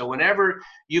oxidation. So whenever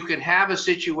you can have a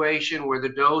situation where the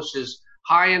dose is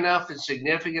high enough and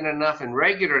significant enough and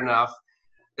regular enough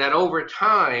that over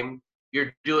time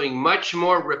you're doing much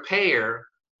more repair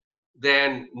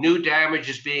than new damage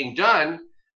is being done,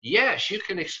 yes, you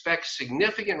can expect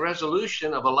significant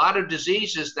resolution of a lot of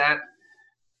diseases that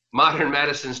modern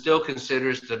medicine still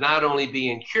considers to not only be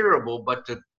incurable, but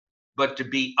to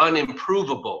be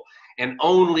unimprovable and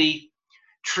only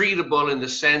treatable in the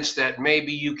sense that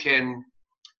maybe you can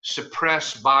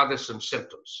suppress bothersome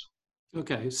symptoms.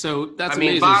 Okay, so that's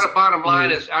amazing. Bottom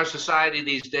line is our society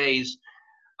these days,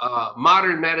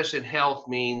 modern medicine health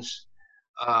means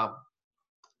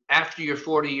after you're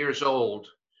 40 years old,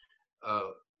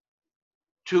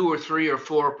 2 or 3 or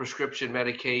 4 prescription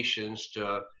medications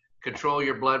to control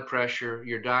your blood pressure,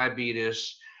 your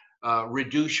diabetes,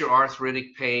 reduce your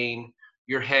arthritic pain,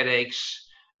 your headaches,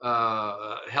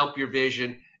 help your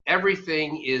vision.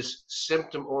 Everything is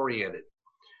symptom oriented.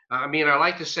 I mean, I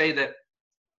like to say that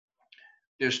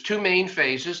there's 2 main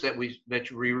phases that we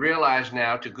realize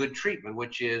now to good treatment,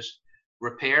 which is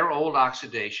repair old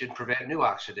oxidation, prevent new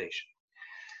oxidation.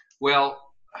 Well,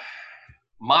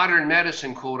 modern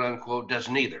medicine, quote unquote, does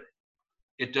neither.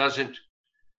 It doesn't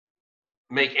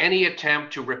make any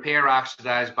attempt to repair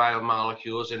oxidized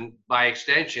biomolecules, and by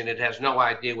extension, it has no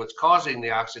idea what's causing the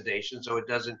oxidation, so it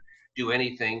doesn't do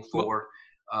anything for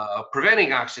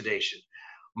preventing oxidation.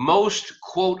 Most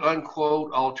quote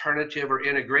unquote alternative or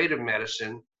integrative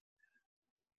medicine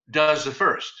does the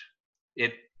first.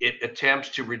 It attempts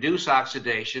to reduce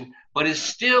oxidation, but is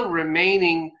still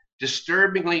remaining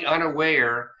disturbingly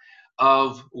unaware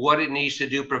of what it needs to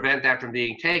do to prevent that from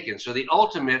being taken. So the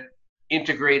ultimate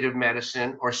integrative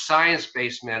medicine or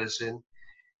science-based medicine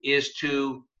is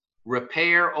to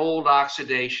repair old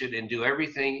oxidation and do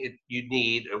everything you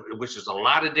need, which is a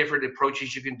lot of different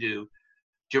approaches you can do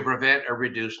to prevent or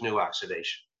reduce new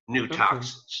oxidation, new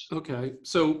toxins. Okay,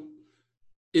 so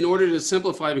in order to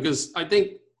simplify, because I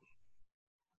think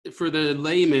for the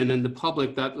layman and the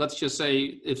public, that let's just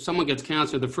say if someone gets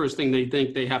cancer, the first thing they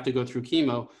think they have to go through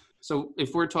chemo. So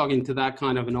if we're talking to that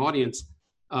kind of an audience,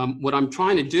 what I'm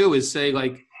trying to do is say,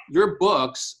 like, your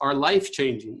books are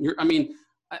life-changing. Where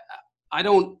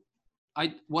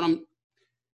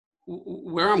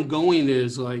I'm going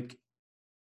is, like,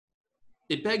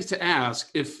 it begs to ask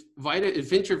if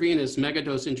intravenous,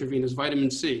 megadose intravenous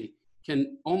vitamin C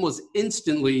can almost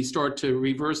instantly start to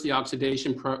reverse the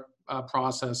oxidation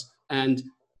process and,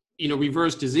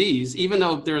 reverse disease, even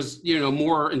though there's,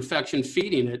 more infection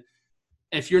feeding it.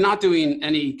 If you're not doing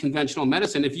any conventional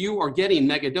medicine, if you are getting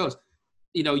megadose,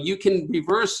 you can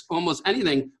reverse almost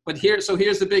anything. But here's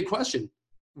the big question: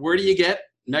 where do you get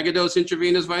megadose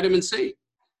intravenous vitamin C?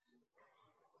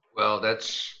 Well,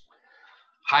 that's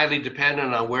highly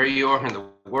dependent on where you are in the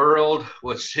world,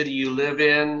 what city you live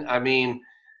in. I mean,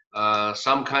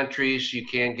 some countries you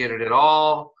can't get it at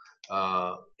all,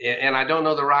 and I don't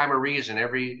know the rhyme or reason.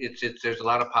 There's a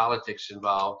lot of politics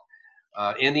involved.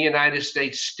 In the United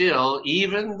States still,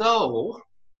 even though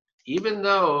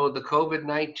the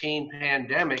COVID-19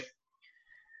 pandemic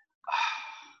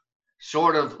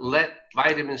sort of let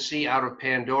vitamin C out of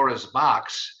Pandora's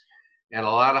box, and a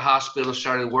lot of hospitals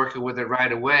started working with it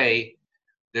right away,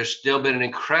 there's still been an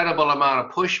incredible amount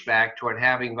of pushback toward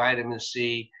having vitamin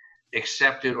C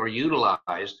accepted or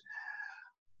utilized.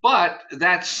 But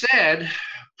that said,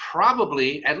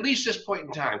 probably, at least this point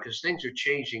in time, because things are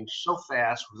changing so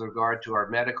fast with regard to our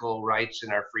medical rights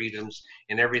and our freedoms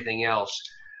and everything else.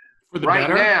 For the right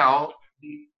better? Now,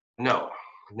 no.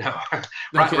 No,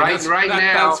 Okay, right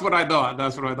now. that's what I thought.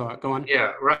 That's what I thought. Go on.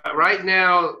 Yeah, right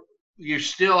now you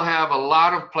still have a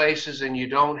lot of places, and you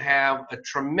don't have a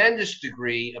tremendous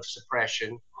degree of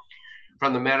suppression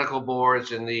from the medical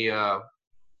boards and the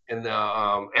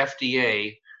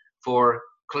FDA for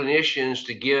clinicians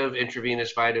to give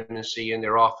intravenous vitamin C in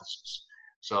their offices.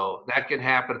 So that can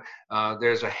happen.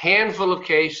 There's a handful of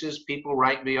cases. People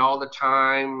write me all the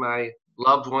time. My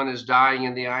loved one is dying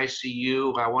in the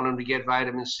ICU. I want them to get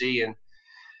vitamin C, and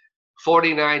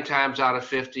 49 times out of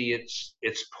 50,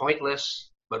 it's pointless.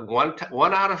 But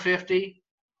one out of 50,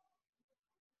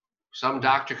 some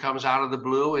doctor comes out of the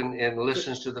blue and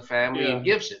listens to the family and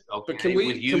gives it. But Okay,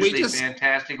 with usually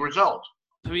fantastic results.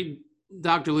 I mean,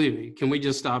 Dr. Levy, can we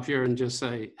just stop here and just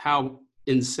say, how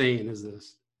insane is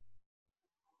this?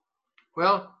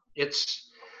 Well,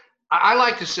 I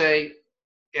like to say,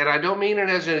 and I don't mean it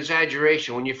as an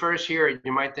exaggeration. When you first hear it,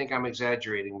 you might think I'm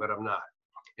exaggerating, but I'm not.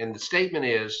 And the statement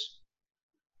is,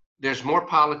 there's more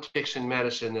politics in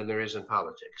medicine than there is in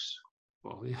politics.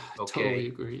 Well, yeah, I totally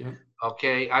agree. Yeah.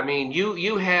 Okay. I mean,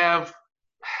 you have,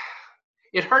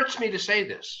 it hurts me to say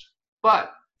this,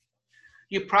 but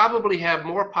you probably have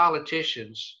more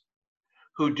politicians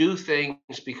who do things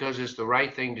because it's the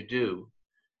right thing to do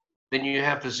than you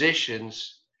have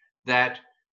physicians that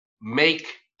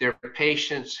make their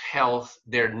patients' health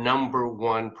their number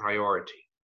one priority.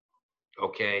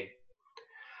 Okay.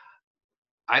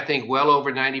 I think well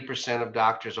over 90% of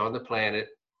doctors on the planet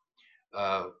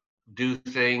do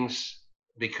things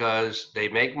because they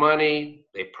make money.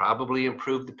 They probably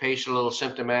improve the patient a little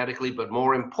symptomatically, but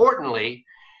more importantly,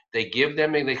 they give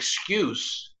them an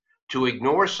excuse to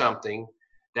ignore something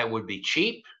that would be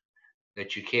cheap,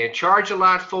 that you can't charge a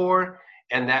lot for,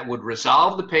 and that would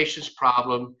resolve the patient's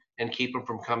problem and keep them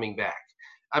from coming back.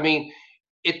 I mean,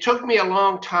 it took me a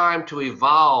long time to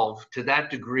evolve to that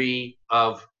degree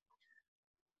of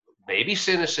maybe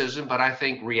cynicism, but I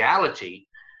think reality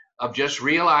of just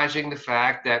realizing the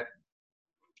fact that,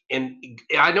 and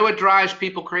I know it drives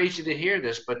people crazy to hear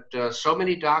this, but so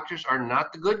many doctors are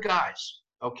not the good guys.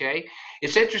 Okay.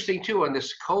 It's interesting too on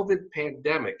this COVID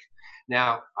pandemic.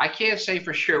 Now, I can't say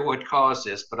for sure what caused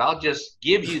this, but I'll just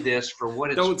give you this for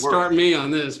what it's worth. Don't start me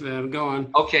on this, man. Go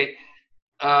on. Okay.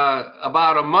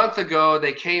 About a month ago,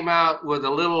 they came out with a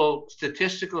little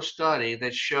statistical study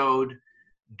that showed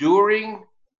during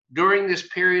this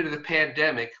period of the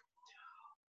pandemic,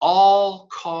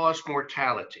 all-cause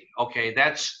mortality. Okay,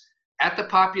 that's at the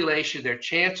population, their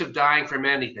chance of dying from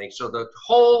anything. So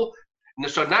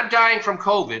not dying from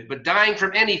COVID, but dying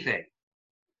from anything,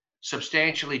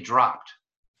 substantially dropped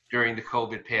during the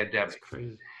COVID pandemic. That's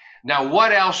crazy. Now,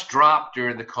 what else dropped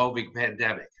during the COVID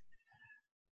pandemic?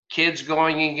 Kids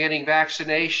going and getting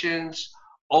vaccinations,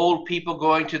 old people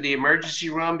going to the emergency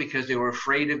room because they were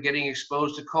afraid of getting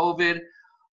exposed to COVID,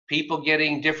 people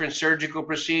getting different surgical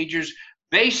procedures.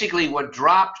 Basically, what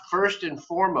dropped first and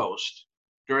foremost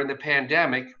during the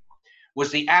pandemic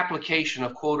was the application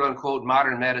of quote unquote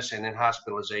modern medicine in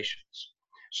hospitalizations.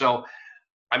 So,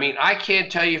 I mean, I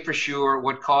can't tell you for sure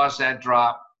what caused that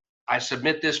drop. I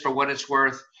submit this for what it's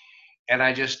worth. And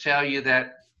I just tell you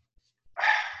that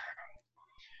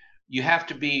you have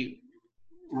to be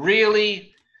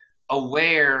really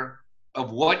aware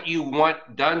of what you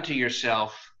want done to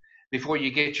yourself before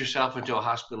you get yourself into a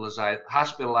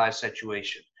hospitalized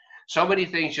situation. So many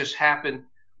things just happen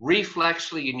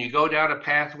reflexly, and you go down a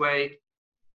pathway.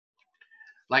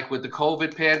 Like with the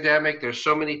COVID pandemic, there's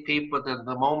so many people that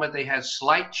the moment they had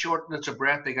slight shortness of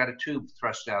breath, they got a tube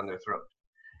thrust down their throat.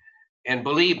 And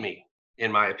believe me,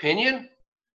 in my opinion,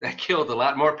 that killed a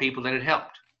lot more people than it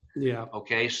helped. Yeah.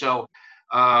 Okay, so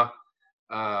I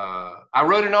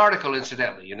wrote an article,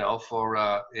 incidentally, for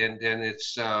and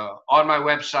it's on my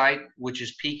website, which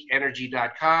is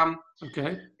peakenergy.com.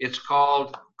 Okay. It's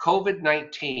called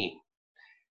COVID-19.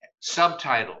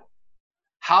 Subtitle: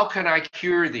 How can I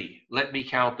cure thee? Let me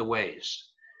count the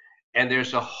ways. And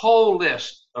there's a whole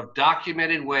list of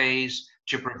documented ways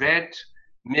to prevent,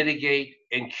 mitigate,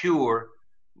 and cure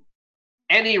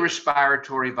any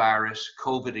respiratory virus,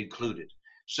 COVID included.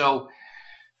 So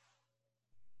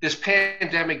this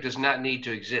pandemic does not need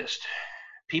to exist.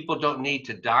 People don't need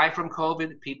to die from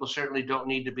COVID. People certainly don't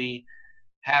need to be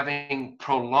having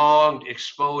prolonged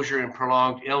exposure and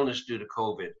prolonged illness due to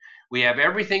COVID. We have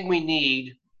everything we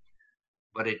need,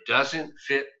 but it doesn't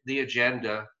fit the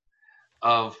agenda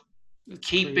of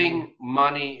keeping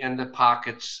money in the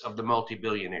pockets of the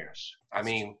multi-billionaires. I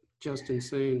mean, just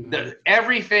insane.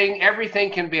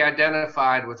 Everything can be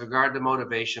identified with regard to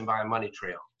motivation by a money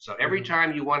trail. So every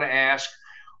time you want to ask,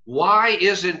 why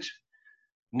isn't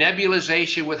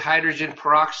nebulization with hydrogen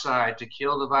peroxide to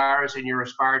kill the virus in your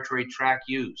respiratory tract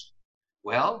used?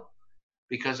 Well,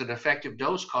 because an effective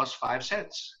dose costs 5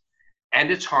 cents and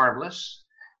it's harmless,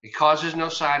 it causes no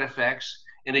side effects,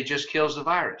 and it just kills the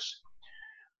virus.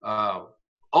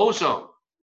 Ozone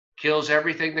kills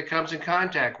everything that comes in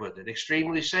contact with it,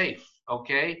 extremely safe,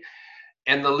 okay?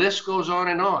 And the list goes on.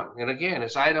 And again,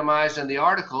 it's itemized in the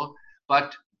article,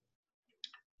 but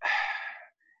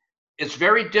it's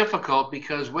very difficult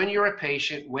because when you're a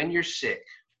patient, when you're sick,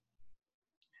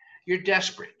 you're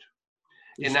desperate.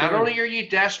 And not only are you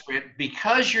desperate,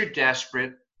 because you're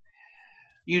desperate,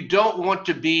 you don't want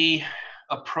to be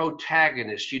a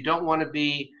protagonist. You don't want to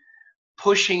be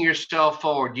pushing yourself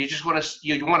forward. You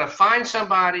want to find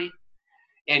somebody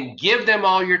and give them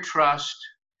all your trust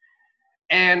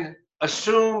and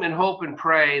assume and hope and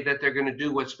pray that they're going to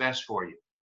do what's best for you.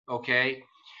 Okay?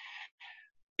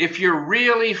 If you're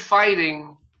really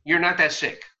fighting, you're not that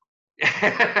sick.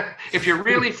 If you're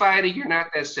really fighting, you're not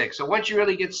that sick. So once you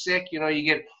really get sick, you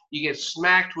get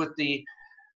smacked with the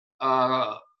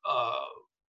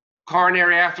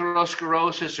coronary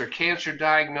atherosclerosis or cancer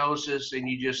diagnosis, and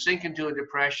you just sink into a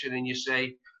depression, and you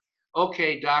say,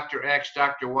 okay, Dr. X,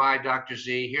 Dr. Y, Dr.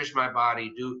 Z, here's my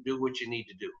body. Do what you need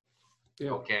to do.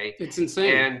 Yeah. Okay. It's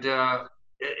insane. And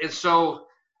it's so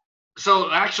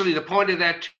actually the point of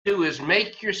that too is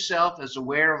make yourself as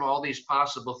aware of all these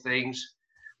possible things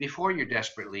before you're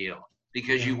desperately ill,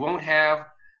 because you won't have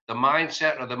the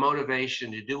mindset or the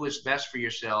motivation to do what's best for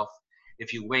yourself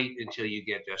if you wait until you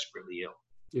get desperately ill.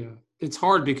 Yeah. It's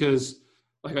hard because,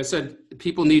 like I said,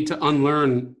 people need to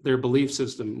unlearn their belief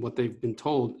system, what they've been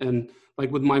told. And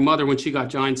like with my mother, when she got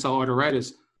giant cell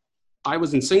arteritis, I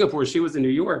was in Singapore, she was in New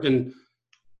York, and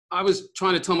I was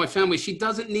trying to tell my family, she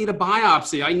doesn't need a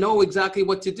biopsy. I know exactly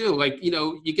what to do. Like,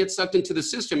 you get sucked into the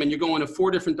system and you're going to 4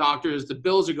 different doctors. The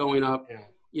bills are going up.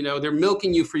 Yeah. They're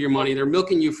milking you for your money. They're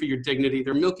milking you for your dignity.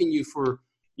 They're milking you for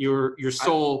your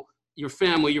soul, your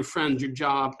family, your friends, your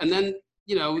job. And then,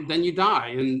 then you die.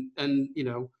 And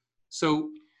so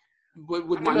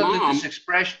with my mom. This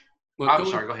expression. Well, I'm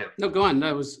sorry, go ahead. No, go on.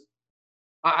 That was.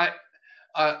 A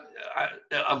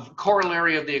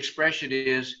corollary of the expression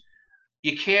is,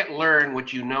 you can't learn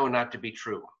what you know not to be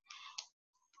true.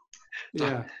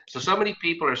 Yeah. So many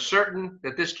people are certain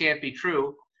that this can't be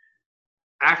true.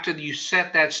 After you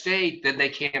set that state, then they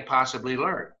can't possibly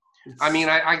learn. I mean,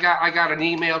 I got an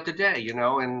email today,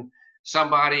 and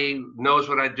somebody knows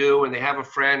what I do, and they have a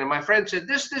friend, and my friend said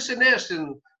this, and this,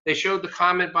 and they showed the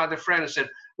comment by the friend and said,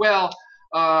 well,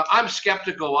 I'm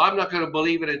skeptical. I'm not going to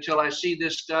believe it until I see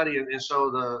this study. And so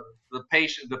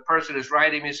the person is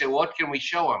writing me and say, well, what can we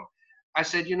show them? I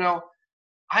said,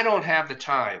 I don't have the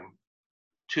time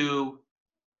to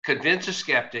convince a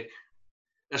skeptic,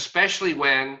 especially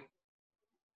when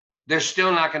they're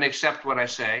still not going to accept what I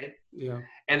say. Yeah.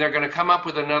 And they're going to come up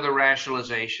with another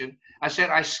rationalization. I said,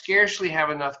 I scarcely have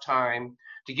enough time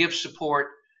to give support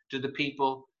to the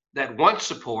people that want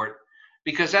support,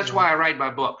 because that's why I write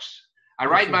my books. I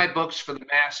write my books for the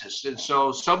masses. And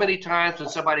so many times when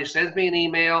somebody sends me an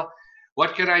email,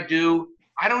 what can I do?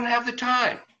 I don't have the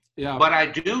time. Yeah. But I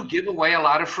do give away a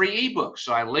lot of free ebooks.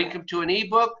 So I link them to an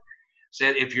ebook,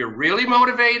 said if you're really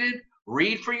motivated,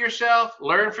 read for yourself,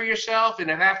 learn for yourself. And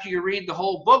if after you read the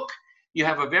whole book, you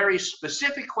have a very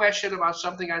specific question about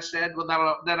something I said, well,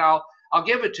 then I'll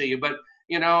give it to you. But,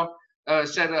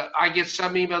 I get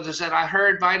some emails that said, I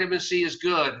heard vitamin C is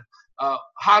good.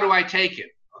 How do I take it?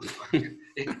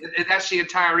 That's the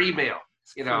entire email,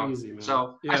 Crazy,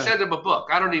 so I send them a book.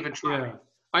 I don't even try. Yeah.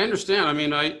 I understand. I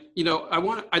mean,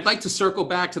 I'd like to circle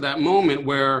back to that moment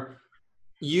where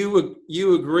you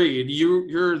agreed.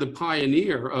 You're the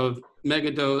pioneer of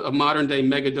modern day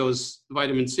megadose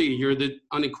vitamin C. You're the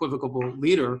unequivocal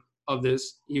leader of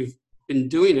this. You've been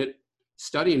doing it,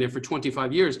 studying it for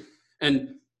 25 years.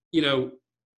 And,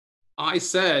 I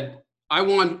said, I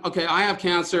have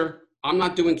cancer. I'm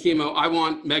not doing chemo. I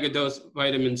want megadose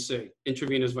vitamin C,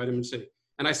 intravenous vitamin C.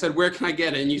 And I said, where can I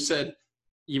get it? And you said,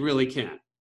 you really can't.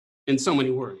 In so many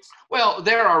words. Well,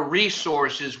 there are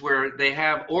resources where they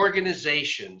have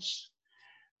organizations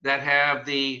that have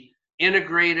the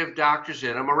integrative doctors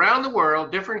in them around the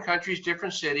world, different countries,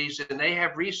 different cities, and they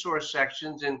have resource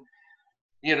sections. And,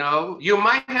 you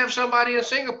might have somebody in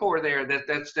Singapore there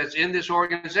that's in this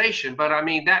organization. But I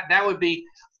mean, that would be,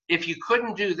 if you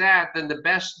couldn't do that, then the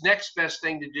next best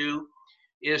thing to do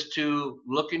is to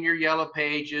look in your yellow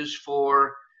pages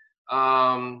for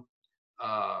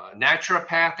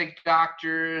naturopathic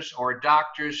doctors or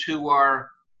doctors who are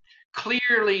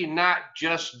clearly not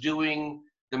just doing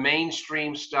the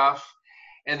mainstream stuff.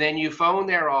 and then you phone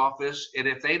their office, and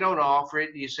if they don't offer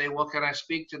it, you say, well, can I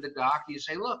speak to the doc? You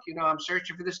say, look, I'm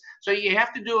searching for this. So you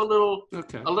have to do a little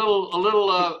Okay.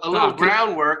 little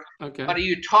groundwork. Okay. But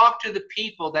you talk to the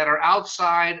people that are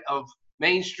outside of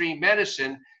mainstream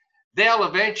medicine, they'll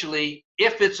eventually,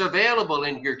 if it's available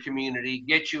in your community,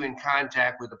 get you in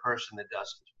contact with the person that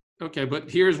does it. Okay, but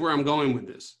here's where I'm going with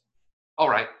this. All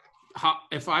right.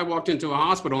 If I walked into a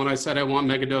hospital and I said I want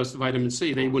megadose vitamin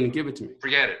C, they wouldn't give it to me.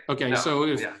 Forget it. Okay, no, so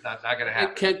if not going to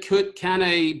happen. Can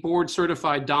a board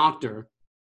certified doctor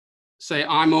say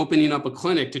I'm opening up a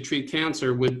clinic to treat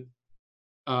cancer with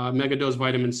megadose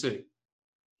vitamin C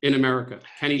in America?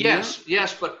 Can he do that?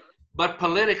 Yes, but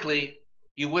politically,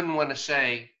 you wouldn't want to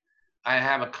say I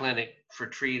have a clinic for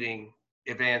treating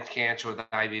advanced cancer with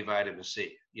IV vitamin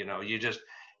C. You just,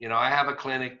 I have a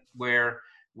clinic where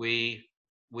we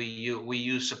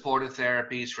use supportive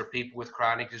therapies for people with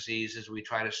chronic diseases. We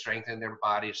try to strengthen their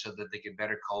bodies so that they can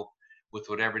better cope with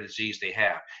whatever disease they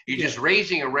have. You're just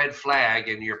raising a red flag,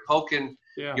 and you're poking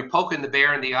the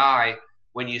bear in the eye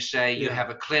when you say you have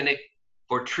a clinic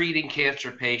for treating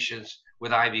cancer patients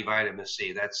with IV vitamin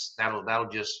C. That'll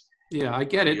just. Yeah, I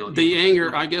get it. The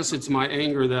anger, I guess it's my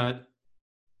anger that,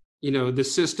 the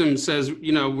system says,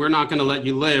 we're not going to let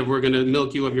you live. We're going to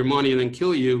milk you of your money and then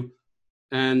kill you.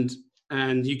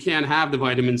 And you can't have the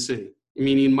vitamin C.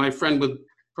 Meaning my friend with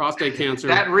prostate cancer.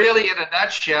 That really, in a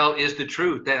nutshell, is the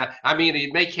truth.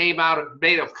 It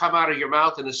may have come out of your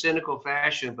mouth in a cynical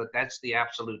fashion, but that's the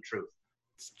absolute truth.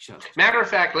 Matter of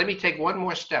fact, let me take one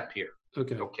more step here.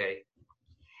 Okay.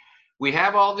 We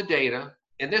have all the data,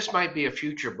 and this might be a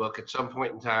future book at some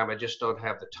point in time. I just don't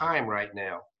have the time right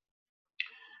now,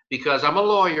 because I'm a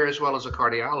lawyer as well as a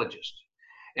cardiologist.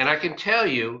 And I can tell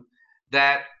you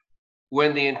that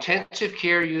when the intensive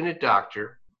care unit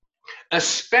doctor,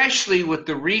 especially with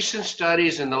the recent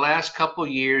studies in the last couple of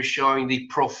years showing the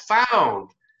profound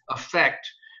effect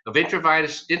of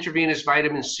intravenous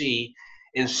vitamin C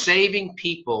in saving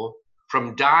people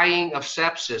from dying of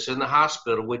sepsis in the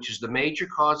hospital, which is the major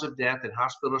cause of death in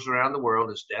hospitals around the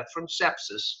world, is death from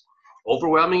sepsis,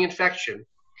 overwhelming infection.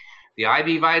 The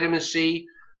IV vitamin C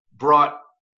brought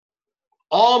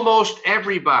almost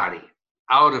everybody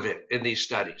out of it in these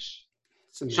studies.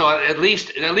 So at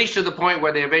least to the point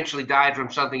where they eventually died from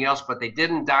something else, but they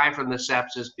didn't die from the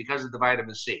sepsis because of the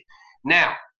vitamin C.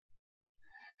 Now,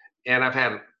 and I've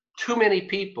had too many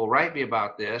people write me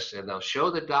about this, and they'll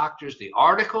show the doctors the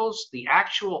articles, the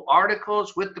actual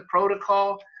articles with the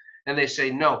protocol, and they say,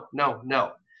 no.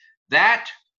 That,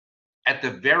 at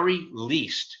the very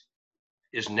least,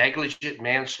 is negligent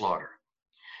manslaughter.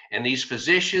 And these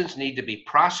physicians need to be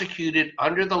prosecuted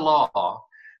under the law,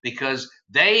 because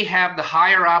they have the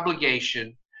higher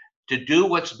obligation to do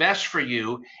what's best for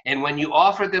you. And when you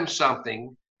offer them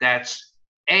something that's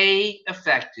A,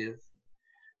 effective,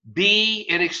 B,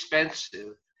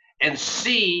 inexpensive, and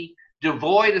C,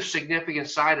 devoid of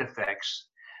significant side effects,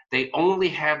 they only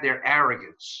have their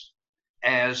arrogance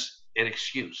as an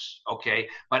excuse, okay?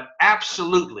 But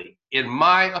absolutely, in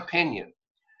my opinion,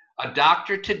 a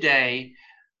doctor today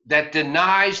that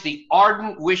denies the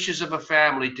ardent wishes of a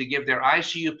family to give their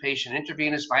ICU patient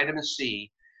intravenous vitamin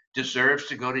C deserves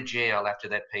to go to jail after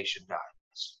that patient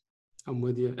dies. I'm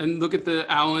with you. And look at the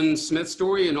Alan Smith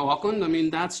story in Auckland.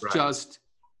 That's right.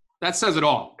 That says it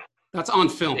all. That's on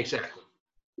film. Exactly.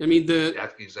 The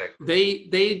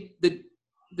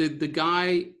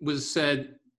guy was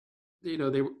said, they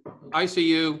were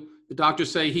ICU, the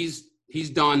doctors say he's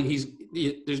done.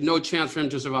 There's no chance for him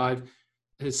to survive.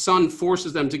 His son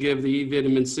forces them to give the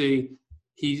vitamin C.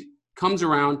 He comes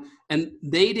around, and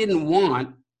they didn't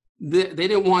want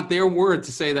their word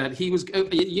to say that he was.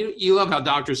 You love how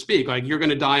doctors speak, like you're going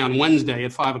to die on Wednesday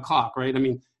at 5:00, right?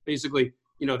 Basically,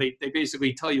 they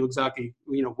basically tell you exactly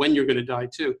when you're going to die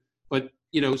too. But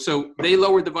so they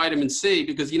lowered the vitamin C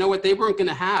because they weren't going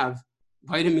to have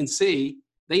vitamin C.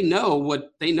 They know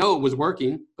it was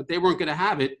working, but they weren't going to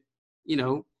have it.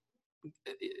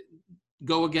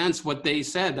 Go against what they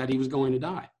said that he was going to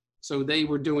die. So they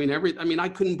were doing everything. I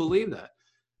couldn't believe that.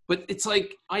 But it's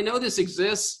like, I know this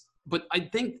exists, but I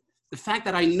think the fact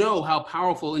that I know how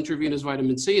powerful intravenous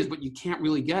vitamin C is, but you can't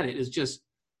really get it, is just,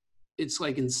 it's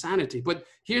like insanity. But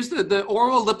here's the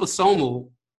oral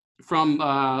liposomal from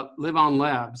Live On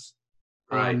Labs.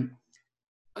 Right.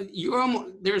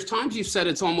 There's times you've said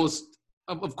it's almost,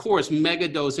 of course, mega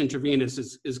dose intravenous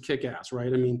is kick-ass,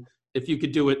 right? If you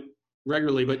could do it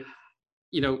regularly, but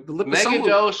the liposomal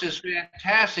megadose is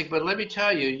fantastic, but let me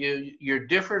tell you, your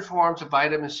different forms of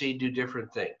vitamin C do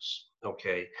different things.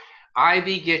 Okay,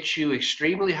 IV gets you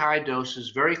extremely high doses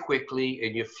very quickly,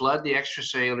 and you flood the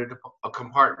extracellular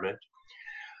compartment.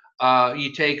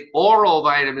 You take oral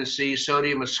vitamin C,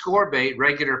 sodium ascorbate,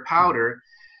 regular powder,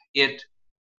 it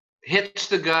hits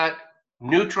the gut,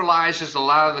 neutralizes a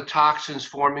lot of the toxins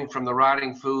forming from the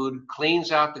rotting food,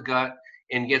 cleans out the gut,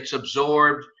 and gets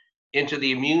absorbed into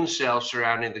the immune cells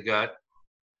surrounding the gut.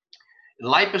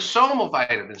 Liposomal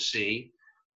vitamin C,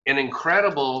 an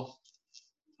incredible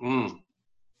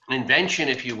invention,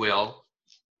 if you will,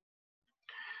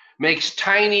 makes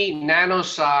tiny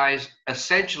nano-sized,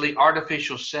 essentially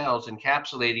artificial cells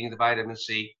encapsulating the vitamin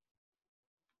C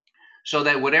so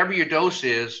that whatever your dose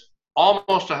is,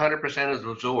 almost 100% is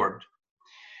absorbed.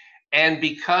 And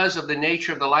because of the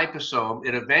nature of the liposome,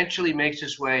 it eventually makes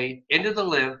its way into the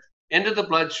lymph, into the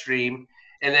bloodstream,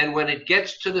 and then when it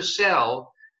gets to the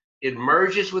cell, it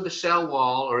merges with the cell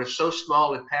wall, or it's so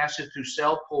small it passes through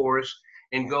cell pores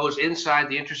and goes inside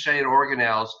the intracellular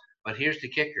organelles. But here's the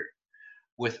kicker: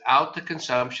 without the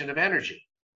consumption of energy.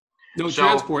 No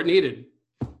transport needed.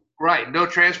 Right, no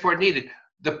transport needed.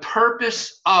 The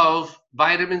purpose of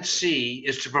vitamin C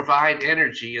is to provide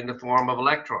energy in the form of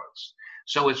electrons.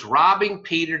 So it's robbing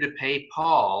Peter to pay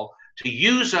Paul to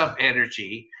use up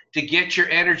energy to get your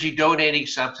energy donating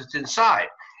substance inside.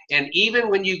 And even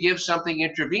when you give something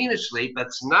intravenously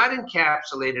that's not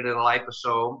encapsulated in a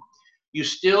liposome, you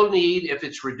still need, if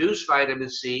it's reduced vitamin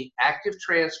C, active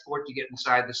transport to get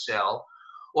inside the cell.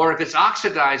 Or if it's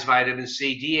oxidized vitamin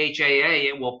C, DHAA,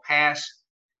 it will pass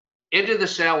into the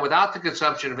cell without the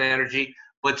consumption of energy,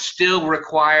 but still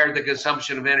require the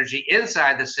consumption of energy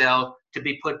inside the cell to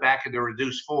be put back in the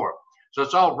reduced form. So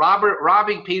it's all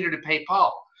robbing Peter to pay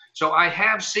Paul. So I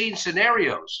have seen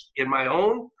scenarios in my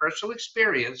own personal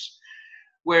experience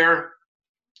where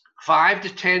 5 to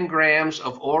 10 grams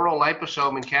of oral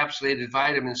liposome encapsulated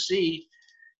vitamin C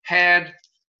had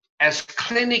as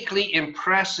clinically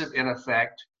impressive an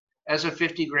effect as a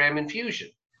 50-gram infusion.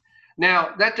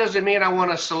 Now, that doesn't mean I want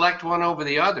to select one over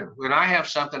the other. When I have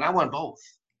something, I want both.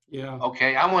 Yeah.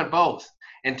 Okay, I want both.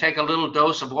 And take a little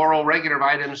dose of oral regular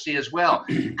vitamin C as well,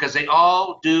 because they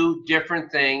all do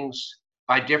different things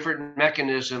by different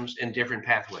mechanisms and different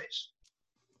pathways.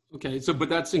 Okay, so but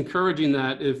that's encouraging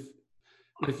that if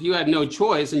you had no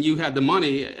choice and you had the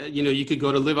money, you could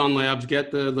go to Live On Labs,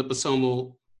 get the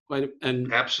liposomal,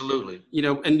 and absolutely,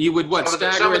 and you would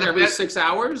stagger it every 6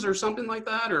 hours or something like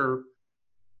that, or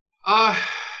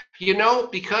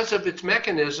because of its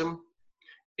mechanism,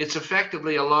 it's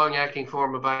effectively a long-acting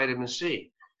form of vitamin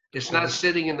C. It's not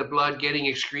sitting in the blood getting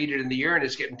excreted in the urine,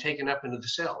 it's getting taken up into the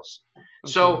cells.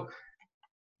 Okay. So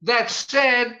that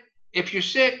said, if you're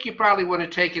sick, you probably want to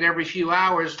take it every few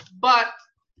hours, but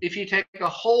if you take a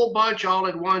whole bunch all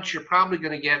at once, you're probably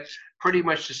going to get pretty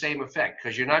much the same effect,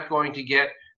 because you're not going to get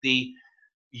the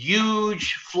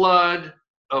huge flood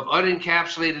of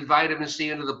unencapsulated vitamin C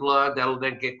into the blood that'll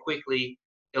then get quickly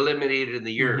eliminated in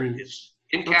the urine. It's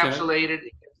encapsulated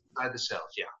inside the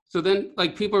cells, yeah. So then,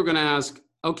 people are going to ask,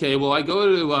 okay, well, I go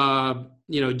to,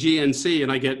 GNC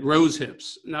and I get rose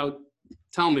hips. Now,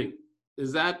 tell me,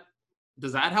 does that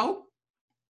help?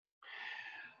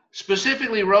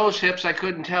 Specifically rose hips, I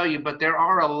couldn't tell you, but there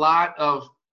are a lot of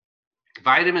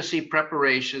vitamin C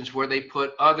preparations where they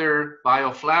put other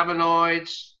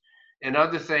bioflavonoids and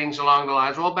other things along the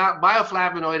lines. Well,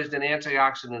 bioflavonoid is an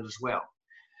antioxidant as well.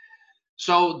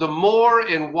 So the more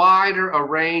and wider a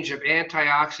range of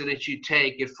antioxidants you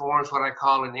take, it forms what I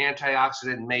call an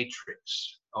antioxidant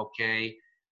matrix, okay?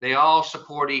 They all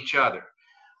support each other.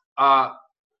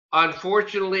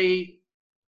 Unfortunately,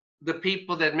 the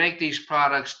people that make these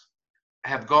products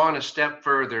have gone a step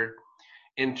further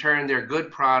and turned their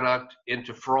good product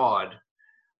into fraud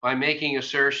by making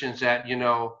assertions that,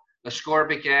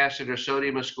 ascorbic acid or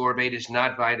sodium ascorbate is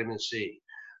not vitamin C.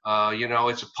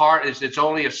 It's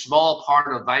only a small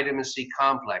part of vitamin C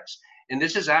complex. And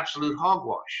this is absolute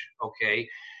hogwash, okay?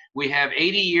 We have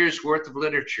 80 years worth of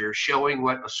literature showing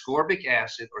what ascorbic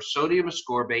acid or sodium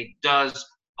ascorbate does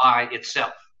by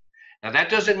itself. Now, that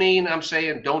doesn't mean I'm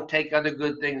saying don't take other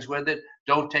good things with it,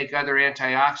 don't take other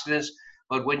antioxidants,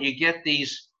 but when you get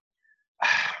these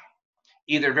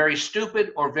either very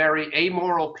stupid or very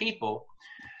amoral people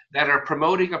that are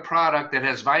promoting a product that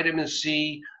has vitamin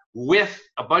C with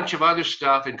a bunch of other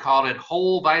stuff and call it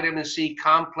whole vitamin C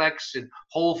complex and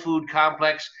whole food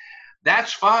complex,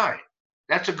 that's fine.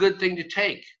 That's a good thing to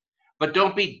take. But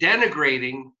don't be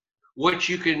denigrating what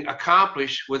you can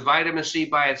accomplish with vitamin C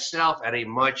by itself at a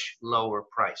much lower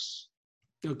price.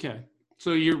 Okay.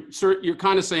 So you're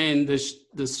kind of saying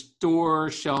the store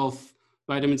shelf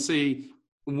vitamin C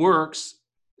works,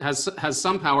 has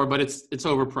some power, but it's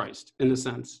overpriced in a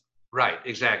sense. Right,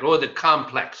 exactly. Or the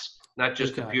complex, not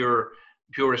just the pure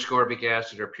ascorbic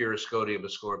acid or pure sodium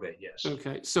ascorbate, yes.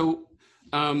 Okay. So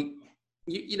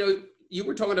You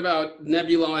were talking about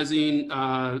nebulizing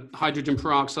hydrogen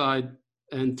peroxide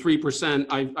and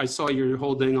 3%. I saw you're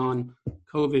holding on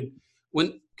COVID.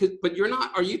 But you're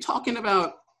not. Are you talking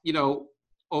about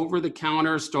over the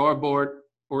counter store-bought,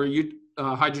 or are you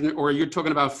hydrogen, or you're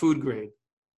talking about food grade?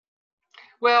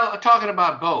 Well, talking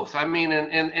about both. I mean,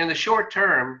 in the short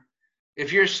term,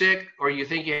 if you're sick or you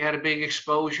think you had a big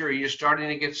exposure or you're starting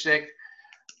to get sick,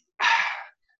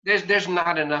 there's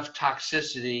not enough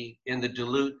toxicity in the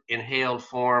dilute inhaled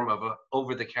form of a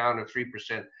over-the-counter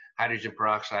 3% hydrogen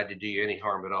peroxide to do you any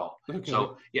harm at all. Okay.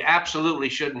 So you absolutely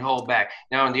shouldn't hold back.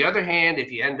 Now, on the other hand,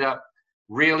 if you end up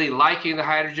really liking the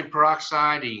hydrogen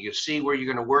peroxide and you can see where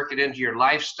you're going to work it into your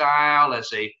lifestyle as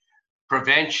a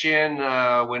prevention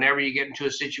whenever you get into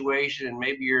a situation, and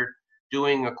maybe you're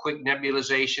doing a quick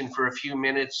nebulization for a few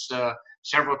minutes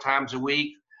several times a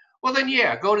week, well then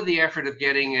yeah, go to the effort of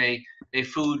getting a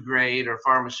food grade or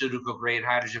pharmaceutical grade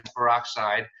hydrogen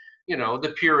peroxide.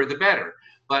 The purer the better.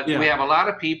 But we have a lot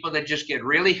of people that just get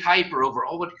really hyper over,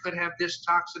 oh, it could have this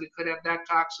toxin, it could have that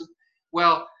toxin.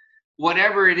 Well,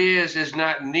 whatever it is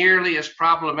not nearly as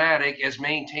problematic as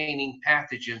maintaining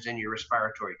pathogens in your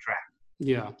respiratory tract.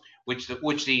 Yeah. Which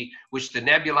the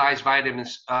nebulized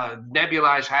vitamins,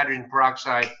 nebulized hydrogen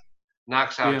peroxide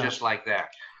knocks out just like that.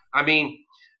 I mean,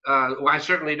 I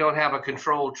certainly don't have a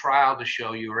controlled trial to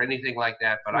show you or anything like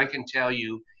that, but I can tell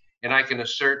you, and I can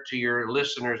assert to your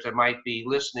listeners that might be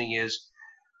listening, is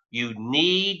you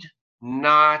need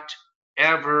not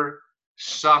ever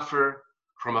suffer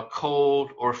from a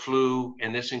cold or flu,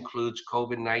 and this includes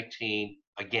COVID-19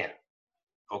 again.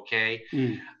 Okay?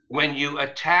 When you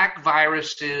attack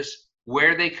viruses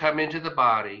where they come into the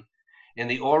body, in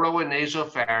the oral and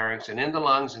nasopharynx, and in the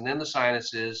lungs, and in the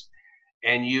sinuses,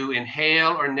 and you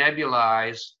inhale or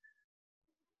nebulize,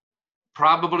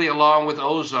 probably along with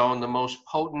ozone, the most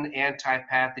potent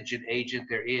anti-pathogen agent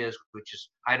there is, which is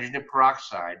hydrogen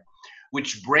peroxide,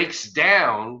 which breaks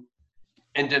down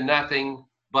into nothing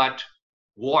but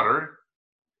water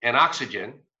and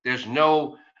oxygen. There's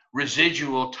no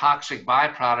residual toxic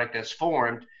byproduct that's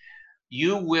formed.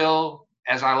 You will,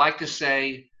 as I like to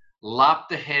say, lop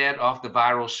the head off the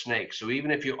viral snake. So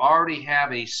even if you already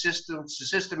have a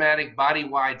systematic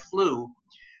body-wide flu,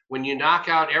 when you knock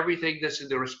out everything that's in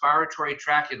the respiratory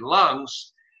tract and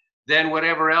lungs, then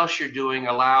whatever else you're doing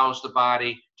allows the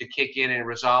body to kick in and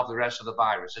resolve the rest of the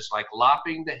virus. It's like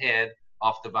lopping the head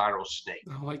off the viral snake.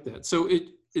 I like that. So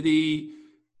the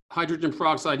hydrogen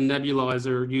peroxide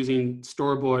nebulizer, using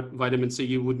store-bought vitamin C,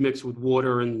 you would mix with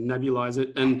water and nebulize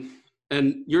it.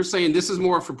 And you're saying this is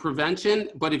more for prevention,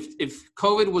 but if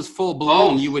COVID was full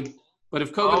blown, you would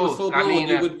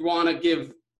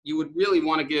really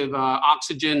want to give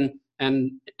oxygen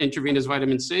and intravenous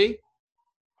vitamin C?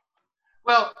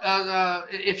 Well,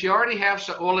 if you already have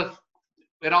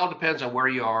it all depends on where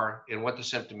you are and what the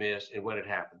symptom is and when it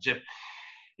happens.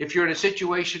 If you're in a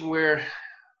situation where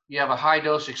you have a high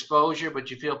dose exposure, but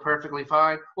you feel perfectly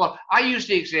fine. Well, I use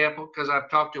the example because I've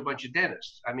talked to a bunch of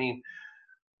dentists. I mean,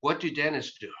 what do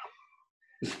dentists do?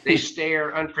 They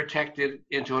stare unprotected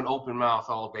into an open mouth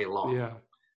all day long. Yeah.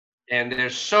 And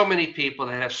there's so many people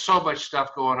that have so much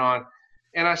stuff going on.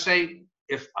 And I say,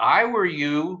 if I were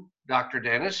you, Dr.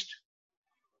 Dentist,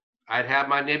 I'd have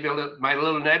my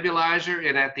little nebulizer,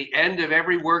 and at the end of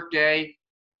every workday,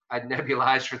 I'd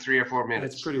nebulize for 3 or 4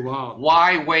 minutes. That's pretty wild.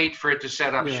 Why wait for it to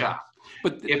set up shop?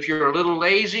 But if you're a little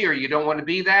lazy or you don't want to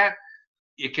be that,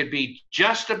 it could be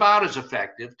just about as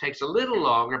effective. Takes a little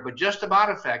longer, but just about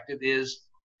effective is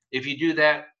if you do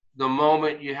that the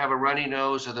moment you have a runny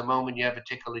nose or the moment you have a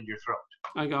tickle in your throat.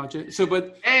 I got you.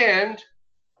 And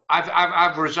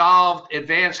I've resolved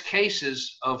advanced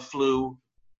cases of flu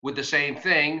with the same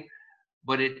thing,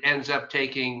 but it ends up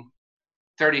taking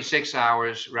 36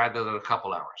 hours rather than a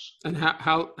couple hours. And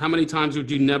how many times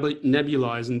would you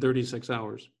nebulize in 36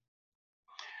 hours?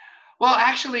 Well,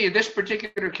 actually, in this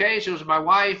particular case, it was my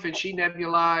wife, and she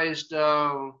nebulized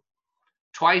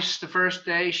twice the first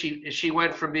day. She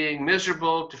went from being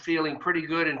miserable to feeling pretty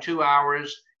good in 2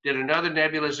 hours, did another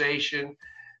nebulization,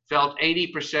 felt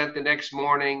 80% the next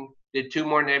morning, did 2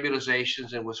 more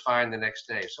nebulizations, and was fine the next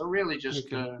day. So really just...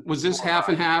 Okay. Was this half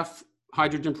and half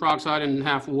hydrogen peroxide and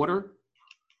half water?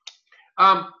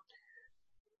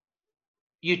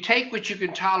 You take what you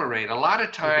can tolerate. A lot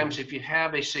of times, if you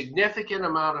have a significant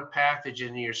amount of pathogen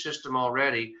in your system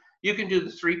already, you can do the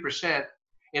 3%,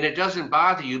 and it doesn't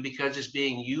bother you because it's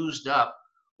being used up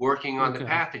working on the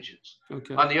pathogens.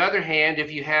 Okay. On the other hand,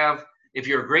 if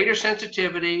you're a greater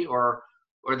sensitivity or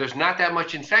there's not that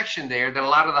much infection there, then a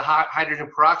lot of the hydrogen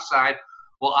peroxide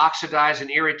will oxidize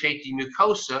and irritate the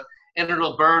mucosa, and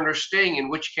it'll burn or sting, in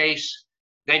which case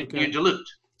then Okay. you dilute.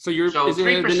 So you're, So is it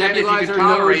 3% the if you can nebulizer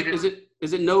tolerate nose? it.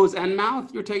 Is it nose and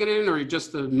mouth you're taking it in, or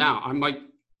just the mouth? I might, in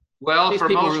Well, case for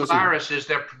people are most listening. viruses,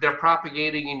 they're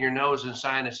propagating in your nose and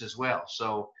sinus as well.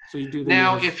 So So you do the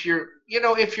now, nose. if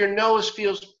your nose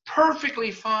feels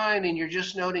perfectly fine and you're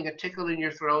just noting a tickle in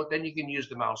your throat, then you can use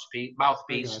the I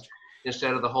mouthpiece got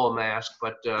instead of the whole mask.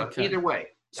 But you. Okay. either way, I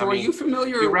So are you mean,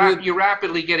 familiar with, you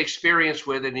rapidly get experience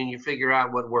with it and you figure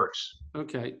out what works.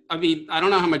 okay. I mean, I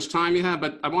don't know how much time you have,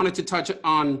 but I wanted to touch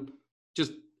on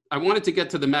just, I wanted to get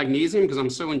to the magnesium because I'm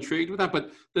so intrigued with that.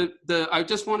 But I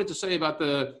just wanted to say about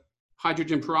the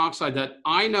hydrogen peroxide that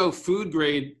I know food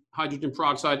grade hydrogen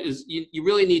peroxide is, you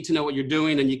really need to know what you're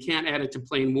doing, and you can't add it to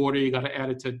plain water. You got to add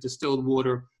it to distilled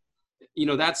water. You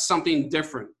know, that's something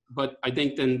different, but I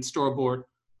think than store-bought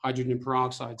hydrogen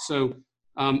peroxide. So,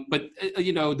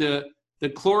 you know, the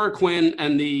chloroquine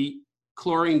and the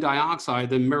chlorine dioxide,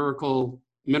 the miracle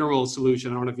mineral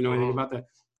solution. I don't know if you know anything about that.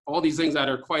 All these things that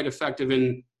are quite effective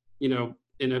in, you know,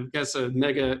 in, I guess, a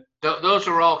mega. Those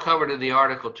are all covered in the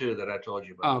article too that I told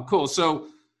you about. Oh, cool. So,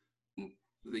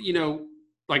 you know,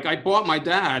 like I bought my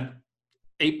dad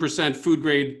 8% food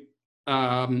grade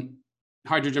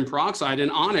hydrogen peroxide,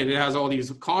 and on it has all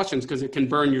these cautions because it can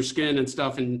burn your skin and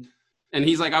stuff. And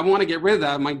he's like, I want to get rid of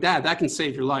that. I'm like, Dad, that can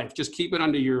save your life. Just keep it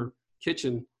under your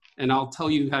kitchen, and I'll tell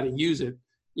you how to use it.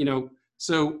 You know.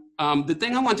 So the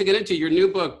thing I want to get into, your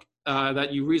new book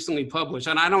that you recently published,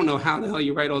 and I don't know how the hell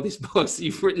you write all these books.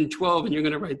 You've written 12, and you're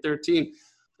going to write 13.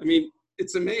 I mean,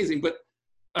 it's amazing. But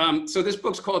so this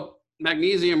book's called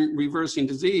Magnesium Reversing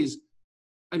Disease.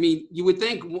 I mean, you would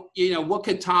think, you know, what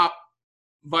could top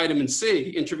vitamin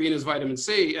C, intravenous vitamin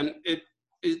C? And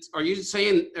are you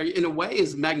saying, in a way,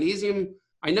 is magnesium?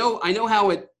 I know how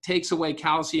it takes away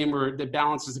calcium, or it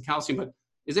balances the calcium, but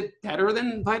is it better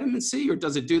than vitamin C, or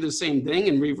does it do the same thing?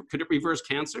 And could it reverse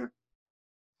cancer?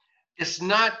 It's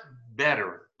not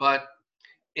better, but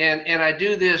and I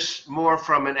do this more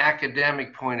from an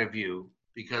academic point of view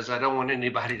because I don't want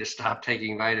anybody to stop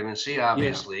taking vitamin C, Yeah,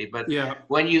 obviously. But yeah,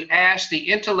 when you ask the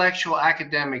intellectual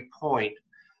academic point,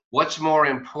 what's more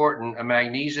important, a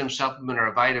magnesium supplement or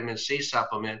a vitamin C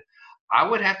supplement? I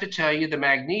would have to tell you the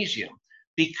magnesium,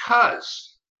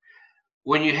 because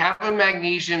when you have a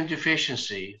magnesium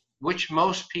deficiency, which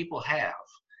most people have,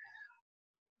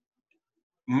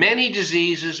 many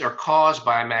diseases are caused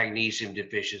by magnesium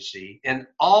deficiency, and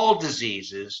all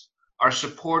diseases are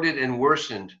supported and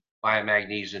worsened by a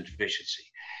magnesium deficiency.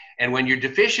 And when you're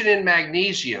deficient in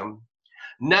magnesium,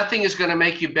 nothing is going to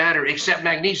make you better except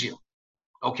magnesium.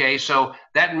 Okay, so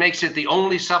that makes it the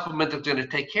only supplement that's going to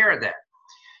take care of that.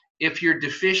 If you're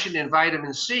deficient in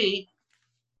vitamin C,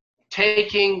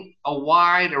 taking a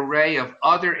wide array of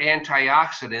other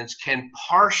antioxidants can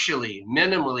partially,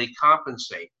 minimally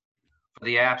compensate for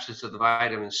the absence of the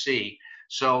vitamin C.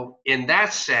 So in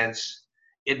that sense,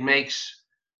 it makes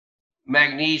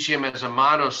magnesium as a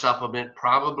mono supplement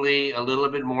probably a little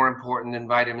bit more important than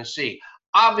vitamin C.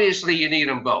 Obviously, you need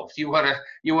them both. You want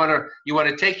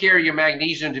to take care of your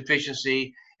magnesium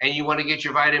deficiency, and you want to get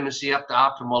your vitamin C up to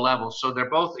optimal levels. So they're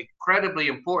both incredibly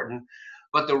important.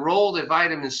 But the role that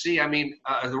vitamin C,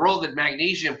 the role that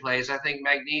magnesium plays, I think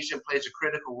magnesium plays a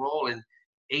critical role in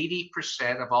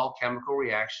 80% of all chemical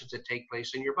reactions that take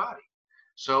place in your body.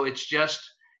 So it's just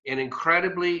an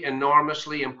incredibly,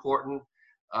 enormously important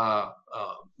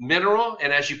mineral.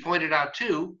 And as you pointed out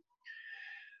too,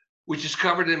 which is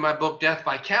covered in my book, Death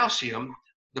by Calcium,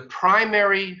 the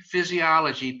primary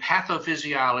physiology,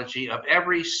 pathophysiology of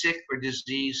every sick or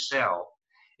diseased cell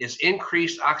is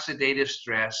increased oxidative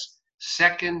stress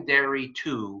secondary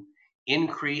to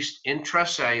increased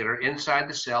intracellular, inside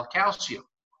the cell, calcium.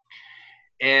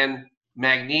 And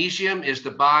magnesium is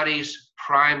the body's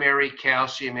primary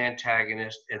calcium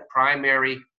antagonist and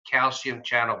primary calcium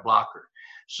channel blocker.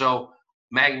 So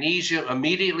magnesium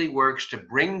immediately works to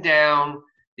bring down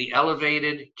the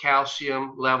elevated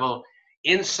calcium level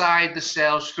inside the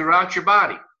cells throughout your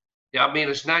body. I mean,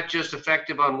 it's not just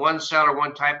effective on one cell or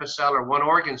one type of cell or one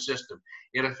organ system.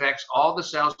 It affects all the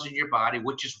cells in your body,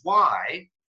 which is why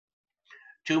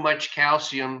too much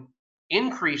calcium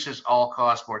increases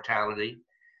all-cause mortality,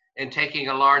 and taking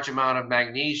a large amount of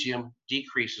magnesium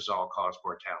decreases all-cause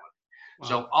mortality. Wow.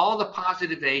 So all the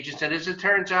positive agents, and as it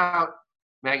turns out,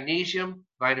 magnesium,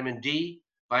 vitamin D,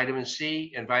 vitamin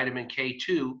C, and vitamin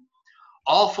K2,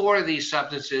 all four of these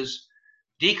substances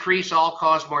decrease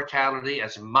all-cause mortality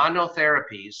as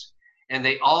monotherapies, and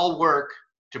they all work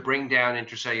to bring down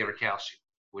intracellular calcium,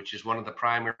 which is one of the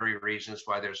primary reasons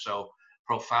why they're so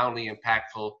profoundly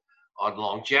impactful on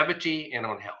longevity and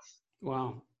on health.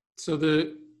 Wow. So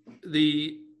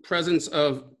the presence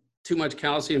of too much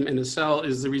calcium in a cell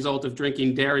is the result of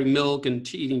drinking dairy milk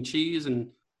and eating cheese and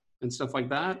stuff like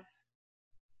that?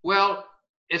 Well,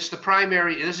 it's the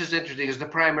primary, this is interesting, is the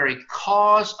primary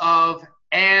cause of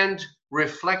and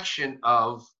reflection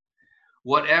of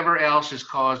whatever else has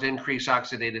caused increased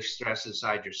oxidative stress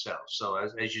inside your cells. So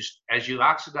as you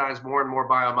oxidize more and more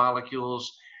biomolecules,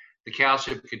 the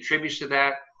calcium contributes to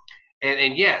that.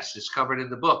 And yes, it's covered in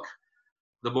the book.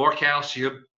 The more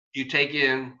calcium you take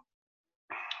in,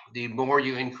 the more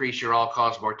you increase your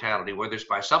all-cause mortality, whether it's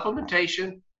by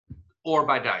supplementation or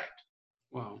by diet.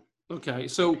 Wow. Okay.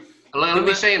 So let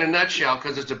me say in a nutshell,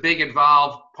 because it's a big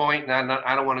involved point, and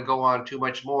I don't want to go on too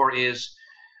much more, is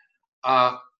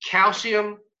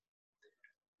calcium,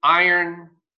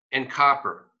 iron, and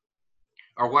copper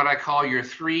are what I call your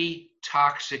 3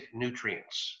 toxic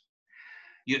nutrients.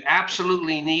 You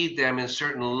absolutely need them in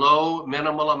certain low,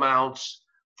 minimal amounts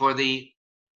for the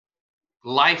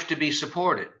life to be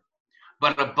supported.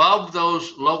 But above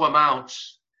those low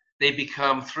amounts, they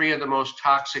become 3 of the most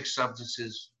toxic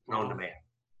substances known to man.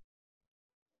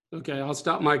 Okay, I'll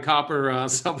stop my copper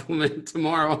supplement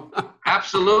tomorrow.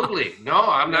 Absolutely. No,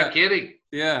 I'm not kidding.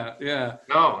 Yeah.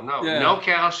 No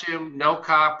calcium, no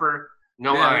copper,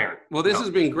 no iron. Well, this has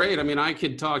been great. I mean, I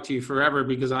could talk to you forever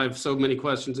because I have so many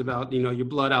questions about, your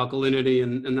blood alkalinity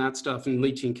and that stuff and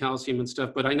leaching calcium and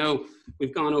stuff. But I know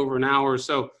we've gone over an hour.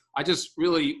 So I just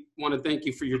really want to thank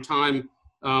you for your time.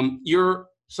 You're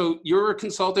a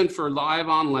consultant for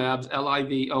Livon Labs,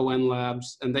 Livon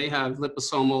Labs, and they have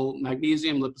liposomal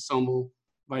magnesium, liposomal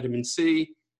vitamin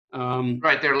C.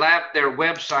 Right. Their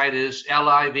website is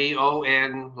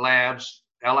Livon Labs,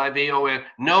 Livon,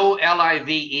 no Live.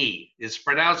 It's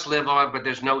pronounced Livon, but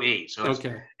there's no E. So it's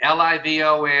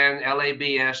LIVON,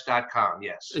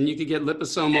 yes. And you can get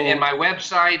liposomal. And my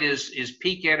website is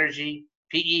Peak Energy,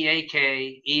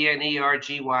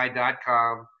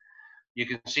 PeakEnergy.com. You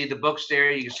can see the books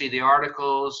there. You can see the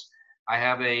articles. I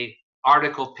have a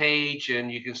article page,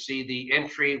 and you can see the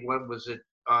entry. What was it,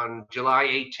 on July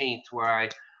 18th, where I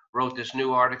wrote this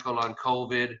new article on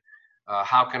COVID.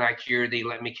 How can I cure thee?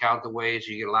 Let me count the ways.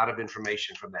 You get a lot of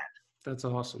information from that. That's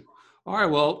awesome. All right.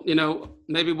 Well,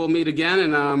 maybe we'll meet again,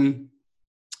 and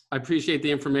I appreciate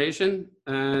the information,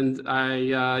 and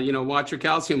I, watch your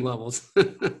calcium levels.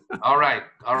 All right.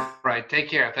 Take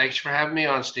care. Thanks for having me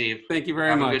on, Steve. Thank you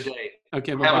very much. Have a good day.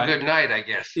 Okay. Bye-bye. Have a good night, I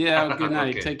guess. Yeah. Good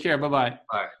night. Okay. Take care. Bye-bye.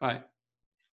 Bye. Bye.